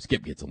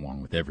 Skip gets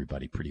along with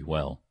everybody pretty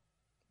well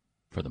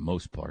for the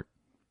most part.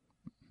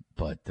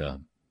 But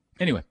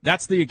anyway,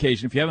 that's the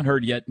occasion. If you haven't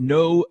heard yet,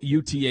 no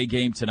UTA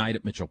game tonight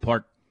at Mitchell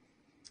Park.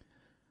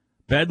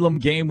 Bedlam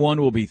Game 1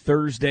 will be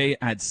Thursday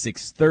at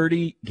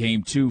 6:30.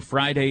 Game 2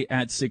 Friday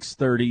at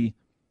 6:30.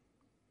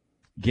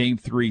 Game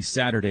 3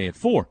 Saturday at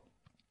 4.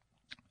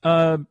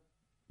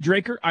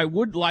 Draker, I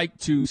would like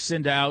to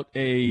send out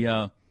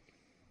a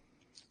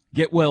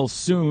get well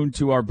soon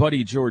to our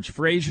buddy George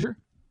Frazier,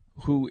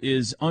 who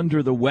is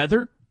under the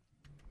weather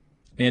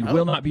and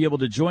will not be able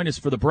to join us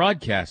for the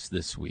broadcast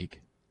this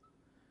week.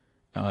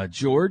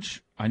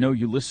 George, I know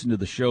you listen to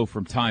the show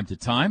from time to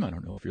time. I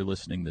don't know if you're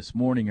listening this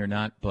morning or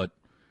not, but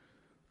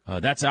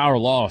that's our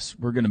loss.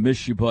 We're going to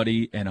miss you,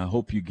 buddy, and I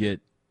hope you get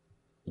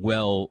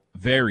well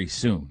very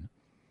soon.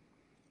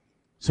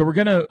 So we're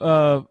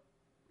gonna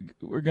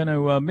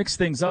mix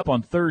things up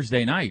on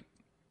Thursday night,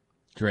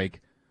 Drake.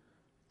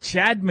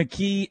 Chad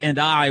McKee and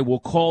I will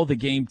call the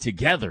game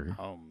together.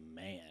 Oh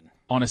man!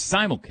 On a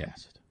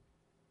simulcast.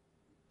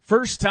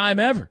 First time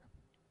ever.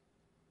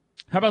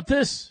 How about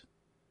this?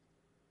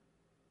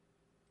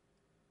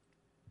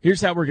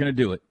 Here's how we're going to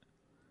do it.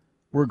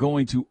 We're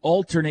going to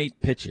alternate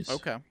pitches.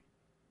 Okay.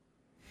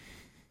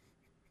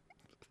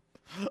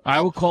 I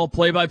will call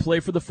play-by-play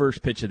for the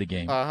first pitch of the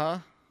game. Uh-huh.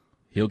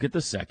 He'll get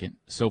the second,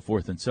 so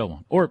forth and so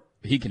on. Or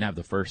he can have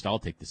the first. I'll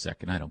take the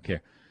second. I don't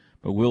care.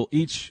 But we'll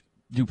each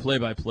do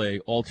play-by-play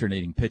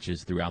alternating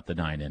pitches throughout the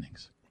 9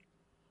 innings.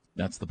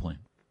 That's the plan.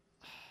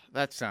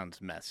 That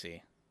sounds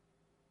messy.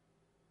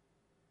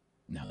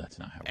 No, that's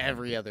not how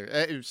Every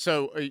other.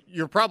 So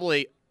you're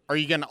probably, are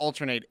you going to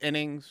alternate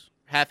innings,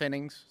 half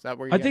innings? Is that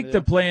where you're I think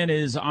the plan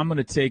is I'm going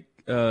to take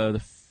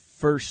the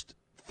first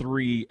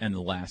 3 and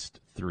the last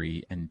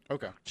 3, and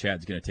okay.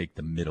 Chad's going to take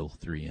the middle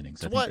 3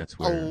 innings. I think what that's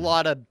where a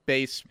lot of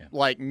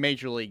like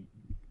major league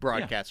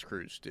broadcast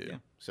crews do. Yeah.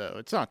 So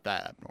it's not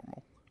that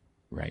abnormal.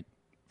 Right.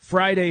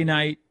 Friday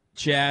night,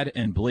 Chad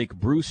and Blake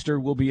Brewster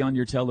will be on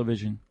your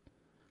television,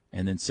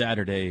 and then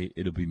Saturday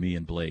it'll be me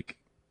and Blake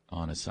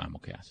on a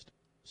simulcast.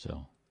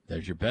 So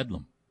there's your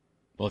bedlam.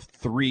 We'll have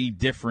 3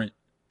 different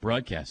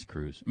broadcast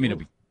crews. I mean, it'll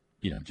be,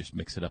 just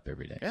mix it up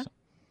every day. Yeah. So.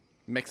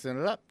 Mixing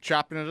it up,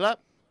 chopping it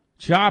up.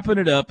 Chopping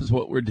it up is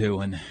what we're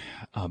doing,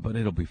 but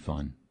it'll be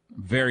fun.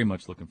 Very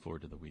much looking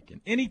forward to the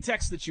weekend. Any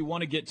text that you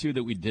want to get to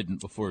that we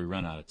didn't before we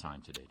run out of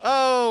time today?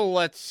 Oh,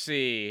 let's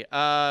see.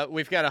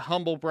 We've got a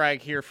humble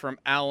brag here from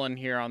Alan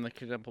here on the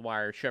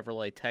Knippelmeyer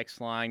Chevrolet text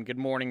line. Good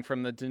morning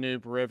from the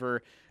Danube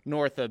River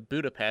north of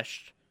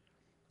Budapest.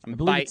 I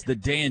believe it's the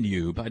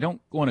Danube. I don't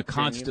want to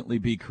constantly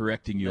be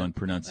correcting you on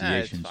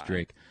pronunciations,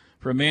 Drake.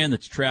 For a man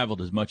that's traveled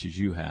as much as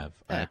you have,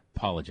 I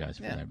apologize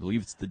for that. I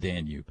believe it's the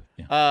Danube.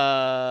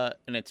 Yeah.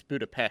 And it's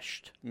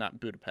Budapest, not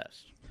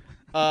Budapest.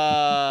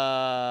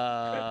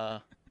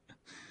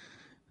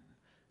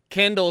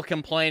 Kendall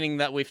complaining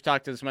that we've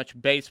talked as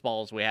much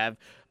baseball as we have.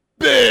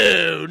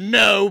 Boo!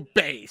 No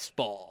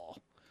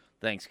baseball.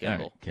 Thanks,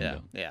 Kendall. All right,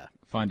 Kendall. Yeah.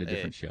 Find a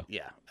different show.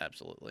 Yeah,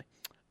 absolutely.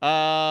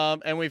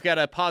 And we've got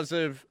a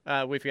positive.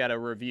 We've got a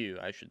review,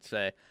 I should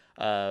say,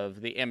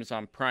 of the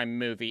Amazon Prime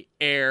movie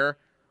Air.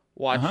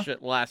 Watched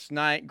it last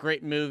night.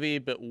 Great movie,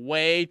 but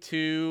way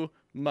too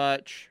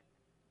much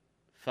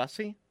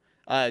fussy.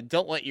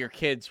 Don't let your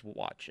kids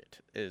watch it,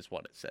 is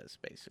what it says,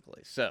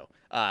 basically. So,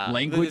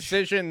 the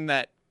decision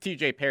that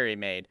TJ Perry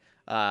made,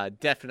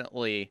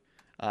 definitely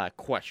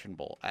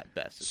questionable at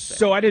best.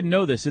 So I didn't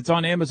know this. It's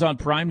on Amazon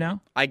Prime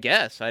now? I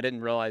guess. I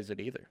didn't realize it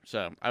either.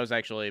 So I was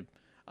actually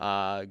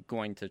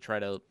going to try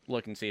to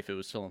look and see if it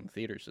was still in the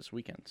theaters this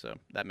weekend. So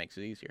that makes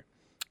it easier.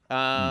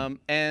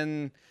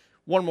 And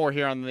one more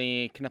here on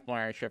the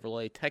Knippelmeyer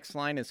Chevrolet text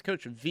line. Is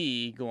Coach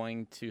V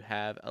going to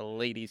have a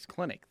ladies'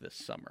 clinic this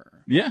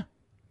summer? Yeah.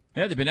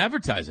 Yeah, they've been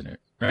advertising it,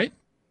 right?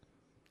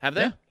 Have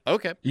they? Yeah.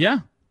 Okay.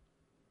 Yeah.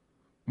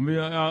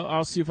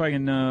 I'll see if I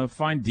can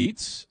find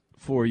deets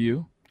for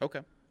you.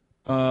 Okay.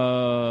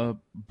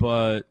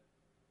 But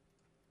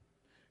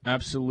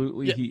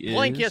absolutely he is.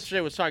 Blank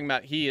yesterday was talking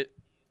about he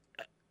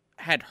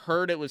had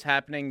heard it was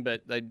happening,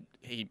 but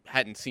he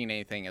hadn't seen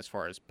anything as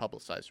far as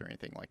publicized or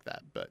anything like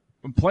that. But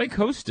Blake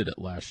hosted it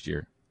last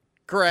year.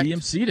 Correct. He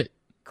emceed it.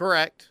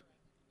 Correct.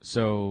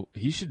 So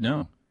he should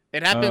know.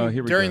 It happened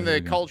during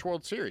the College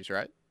World Series,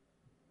 right?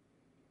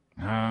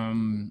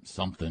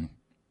 Something.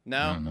 No?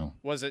 I don't know.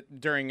 Was it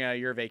during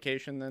your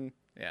vacation then?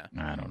 Yeah.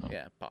 I don't know.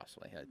 Yeah,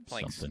 possibly.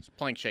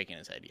 Plank shaking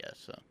his head,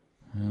 yes. So.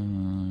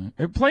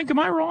 Plank, am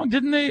I wrong?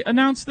 Didn't they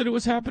announce that it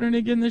was happening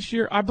again this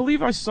year? I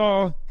believe I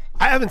saw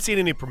I haven't seen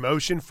any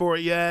promotion for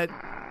it yet,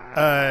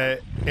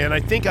 and I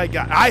think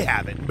I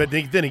haven't. But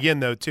then again,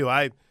 though, too,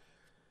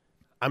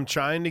 I'm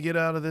trying to get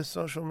out of this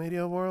social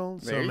media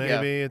world, so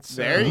maybe it's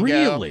there. You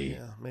really? go.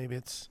 Yeah, maybe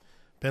it's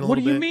been a What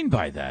little do you bit. mean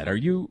by that? Have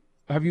you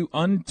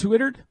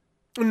untwittered?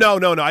 No.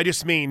 I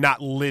just mean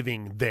not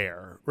living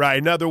there, right?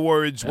 In other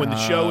words, when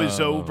the show is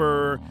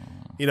over,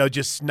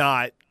 just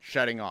not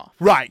Shutting off.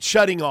 right,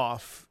 shutting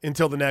off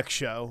until the next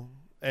show.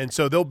 And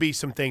so there'll be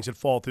some things that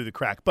fall through the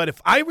crack. But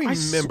if I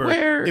remember, I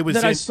swear it was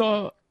that in, I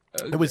saw.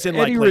 it was in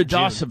Eddie like late June.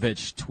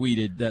 Radosevich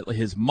tweeted that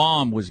his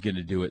mom was going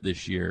to do it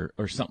this year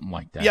or something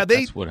like that. Yeah,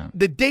 That's what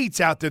the dates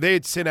out there. They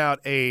had sent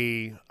out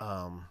a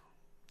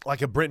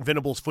like a Brent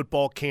Venables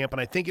football camp, and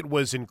I think it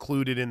was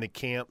included in the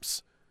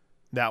camps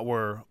that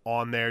were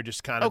on there,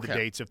 just kind of the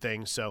dates of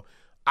things. So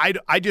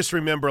I just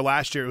remember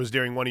last year it was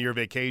during one of your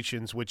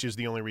vacations, which is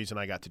the only reason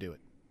I got to do it.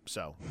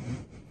 So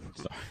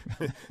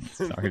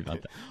Sorry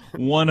about that.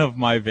 One of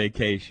my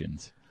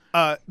vacations.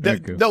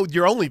 no,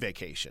 your only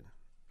vacation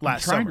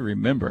last I'm trying summer. to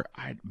remember.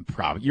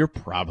 You're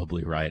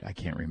probably right. I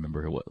can't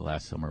remember what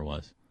last summer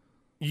was.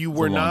 You It was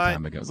were a long not.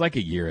 time ago. It was like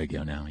a year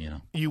ago now.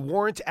 You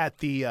weren't at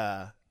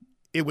the.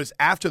 It was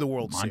after the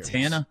World Series.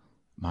 Montana.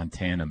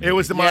 It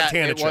was the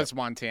Montana it trip. was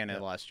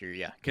Montana last year,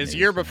 yeah. Because Maybe,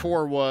 year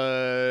before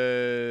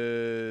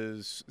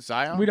was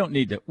Zion. We don't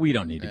need to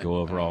go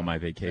over all my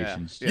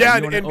vacations. Yeah,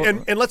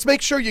 You and let's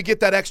make sure you get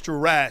that extra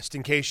rest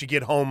in case you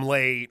get home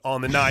late on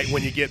the night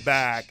when you get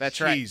back.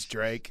 That's right. Jeez,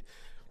 Drake.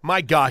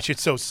 My gosh,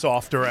 it's so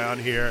soft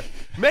around here.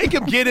 Make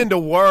them get into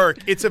work.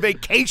 It's a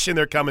vacation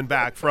they're coming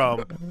back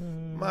from.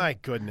 My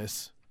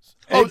goodness.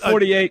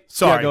 8:48.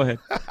 Sorry. Yeah, go ahead.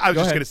 I was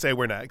Go just ahead. going to say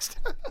we're next.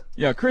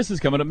 Yeah, Chris is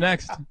coming up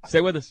next.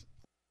 Stay with us.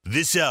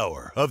 This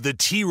hour of the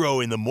T-Row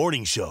in the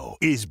Morning Show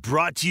is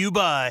brought to you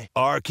by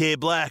RK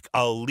Black,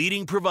 a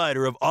leading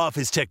provider of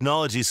office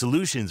technology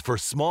solutions for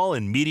small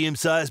and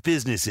medium-sized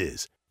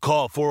businesses.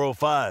 Call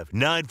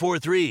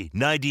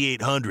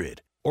 405-943-9800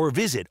 or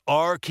visit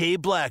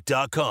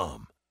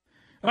rkblack.com.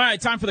 All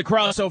right, time for the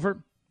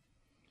crossover.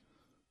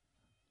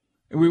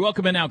 We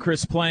welcome in now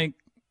Chris Plank,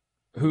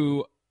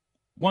 who,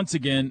 once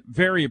again,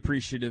 very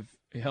appreciative.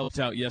 He helped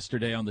out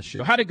yesterday on the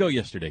show. How'd it go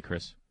yesterday,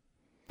 Chris?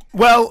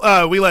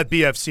 Well, we let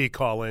BFC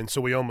call in, so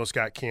we almost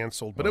got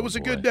canceled. But Oh, it was a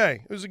boy. good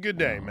day. It was a good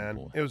day, Oh, man.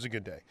 boy. It was a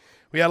good day.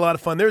 We had a lot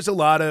of fun. There's a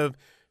lot of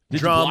Did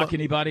drama. you block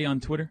anybody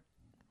on Twitter?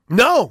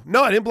 No,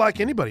 I didn't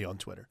block anybody on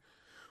Twitter.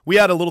 We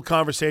had a little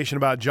conversation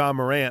about John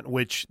Morant,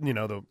 which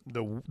the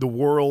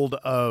world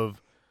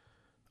of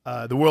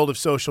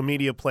social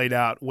media played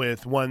out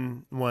with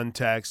one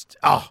text.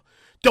 Oh,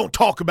 don't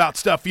talk about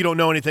stuff you don't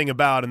know anything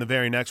about. And the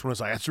very next one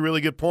was like, that's a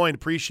really good point.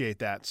 Appreciate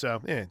that.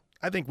 So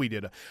I think we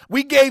did.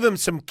 We gave him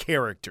some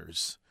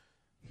characters.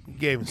 Is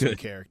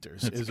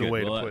That's a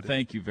way good. to put it.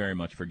 Thank you very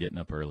much for getting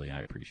up early.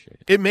 I appreciate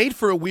it. It made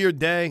for a weird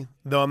day,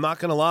 though. I'm not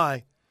going to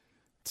lie.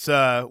 It's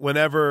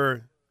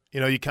whenever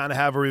you kind of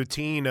have a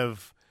routine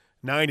of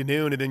 9 to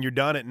noon, and then you're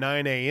done at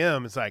 9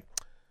 a.m. It's like,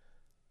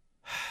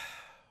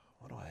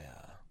 what do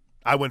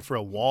I went for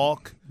a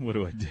walk. What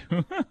do I do?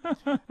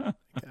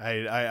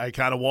 I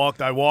kind of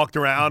walked. I walked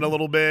around a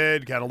little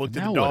bit, kind of looked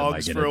at Now the what am I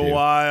dogs gonna for a do?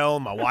 while.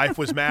 My wife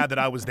was mad that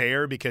I was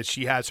there because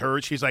she has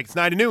hers. She's like, it's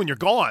 9 to noon. You're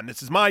gone.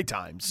 This is my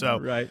time. So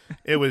Right.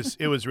 it was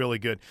really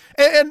good.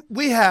 And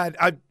we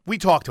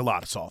talked a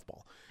lot of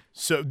softball.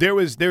 So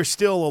there's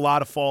still a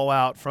lot of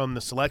fallout from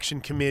the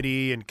selection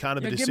committee and kind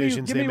of the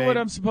decisions give they me made. what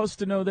I'm supposed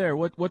to know there.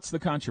 What's the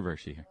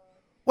controversy here?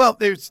 Well,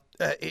 there's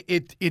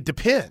it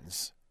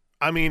depends.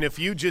 I mean, if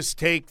you just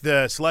take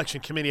the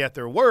selection committee at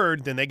their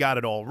word, then they got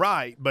it all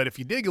right. But if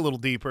you dig a little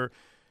deeper,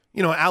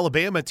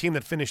 Alabama, a team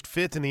that finished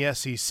 5th in the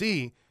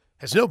SEC,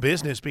 has no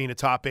business being a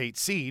top 8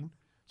 seed,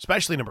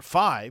 especially number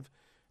 5.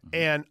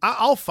 And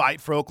I'll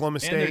fight for Oklahoma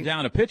State. And they're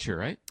down a pitcher,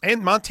 right?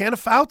 And Montana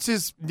Fouts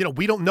is,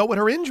 we don't know what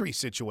her injury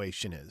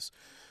situation is.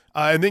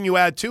 And then you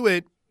add to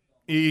it,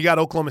 you got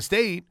Oklahoma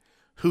State,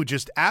 who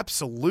just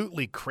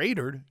absolutely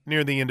cratered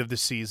near the end of the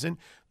season.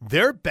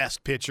 Their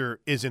best pitcher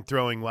isn't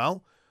throwing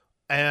well.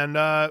 And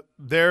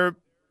they're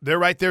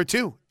right there,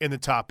 too, in the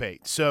top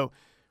 8. So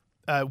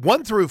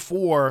 1 through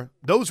 4,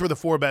 those were the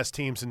 4 best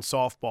teams in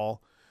softball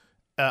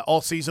all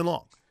season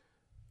long.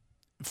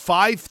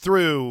 5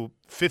 through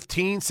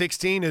 15,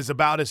 16 is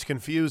about as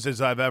confused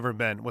as I've ever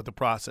been with the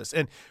process.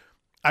 And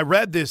I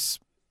read this.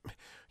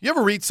 You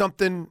ever read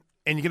something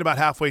and you get about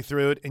halfway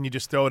through it and you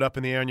just throw it up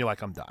in the air and you're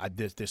like, I'm done.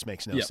 This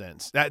makes no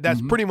sense.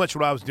 That's pretty much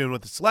what I was doing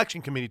with the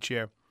selection committee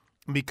chair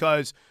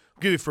because –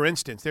 I'll give you, for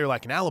instance, they're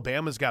like, and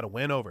Alabama's got a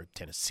win over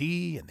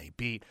Tennessee, and they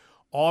beat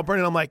Auburn.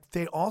 And I'm like,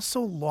 they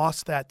also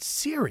lost that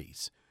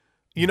series.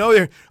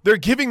 They're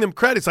giving them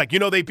credit. It's like,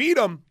 they beat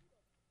them,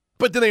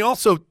 but then they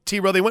also,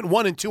 T-Row, they went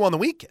 1-2 on the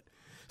weekend.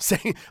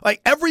 Saying, like,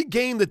 every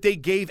game that they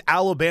gave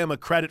Alabama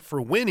credit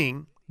for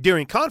winning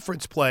during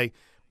conference play,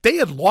 they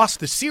had lost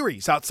the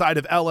series outside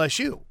of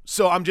LSU.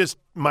 So I'm just,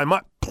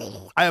 I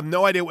have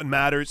no idea what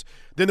matters.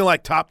 Then they're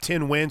like top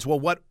 10 wins. Well,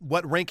 what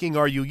ranking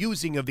are you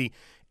using of the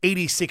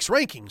 86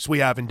 rankings we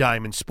have in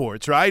Diamond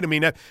Sports, right? I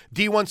mean,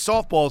 D1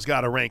 softball's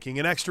got a ranking,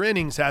 and Extra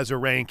Innings has a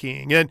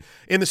ranking, and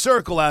In the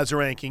Circle has a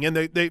ranking, and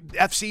the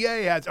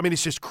FCA has. I mean,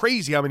 it's just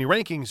crazy how many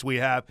rankings we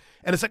have.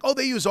 And it's like, oh,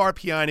 they use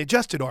RPI and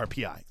adjusted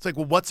RPI. It's like,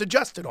 well, what's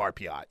adjusted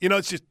RPI?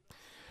 It's just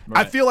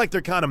right. I feel like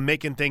they're kind of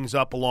making things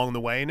up along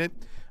the way, and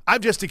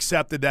I've just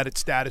accepted that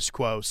it's status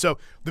quo. So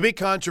the big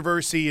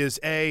controversy is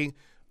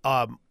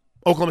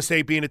Oklahoma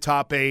State being a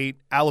top 8,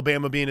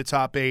 Alabama being a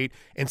top 8,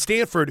 and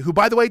Stanford, who,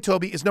 by the way,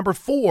 Toby, is number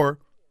 4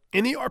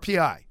 in the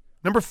RPI.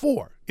 Number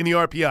 4 in the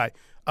RPI,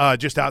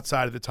 just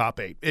outside of the top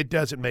 8. It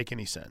doesn't make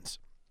any sense.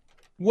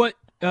 What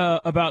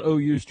about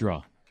OU's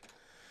draw?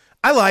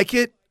 I like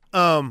it.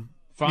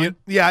 Fine?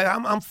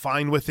 I'm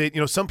fine with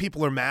it. Some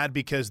people are mad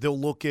because they'll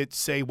look at,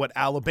 say, what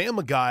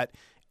Alabama got,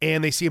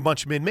 and they see a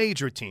bunch of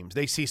mid-major teams.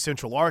 They see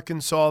Central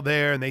Arkansas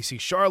there, and they see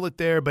Charlotte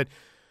there, but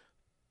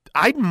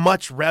I'd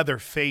much rather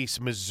face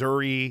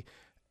Missouri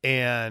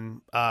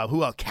and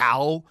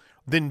Cal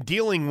than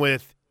dealing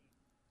with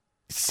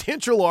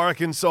Central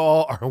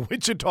Arkansas or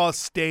Wichita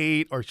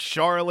State or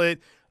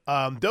Charlotte.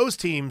 Those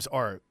teams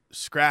are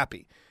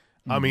scrappy.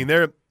 I mean,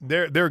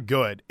 they're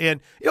good. And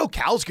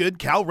Cal's good.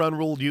 Cal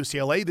run-ruled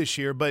UCLA this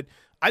year, but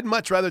I'd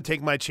much rather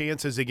take my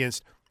chances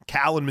against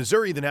Cal and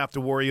Missouri than have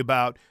to worry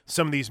about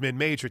some of these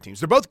mid-major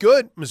teams. They're both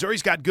good.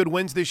 Missouri's got good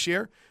wins this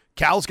year.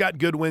 Cal's got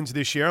good wins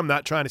this year. I'm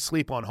not trying to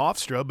sleep on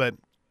Hofstra, but,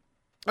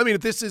 I mean, if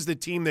this is the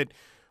team that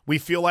we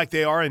feel like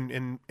they are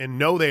and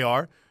know they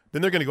are,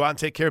 then they're going to go out and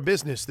take care of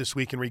business this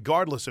weekend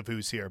regardless of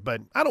who's here.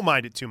 But I don't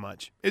mind it too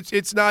much.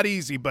 It's not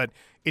easy, but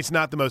it's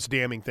not the most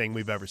damning thing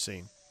we've ever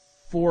seen.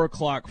 4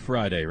 o'clock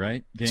Friday,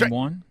 right? Game right.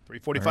 1?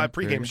 3:45 right,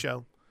 pregame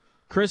show.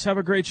 Chris, have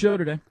a great show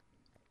today.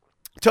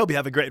 Toby,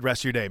 have a great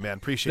rest of your day, man.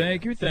 Appreciate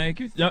it. Thank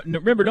you.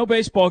 Remember, no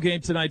baseball game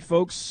tonight,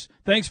 folks.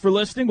 Thanks for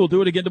listening. We'll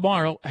do it again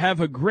tomorrow.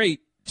 Have a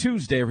great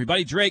Tuesday,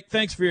 everybody. Drake,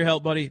 thanks for your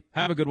help, buddy.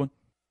 Have a good one.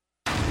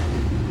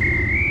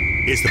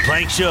 It's The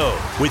Plank Show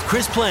with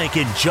Chris Plank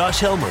and Josh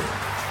Helmer.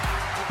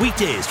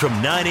 Weekdays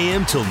from 9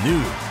 a.m. till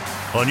noon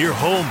on your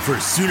home for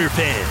Sooner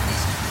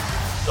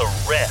fans. The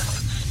Ref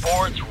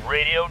Sports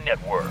Radio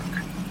Network.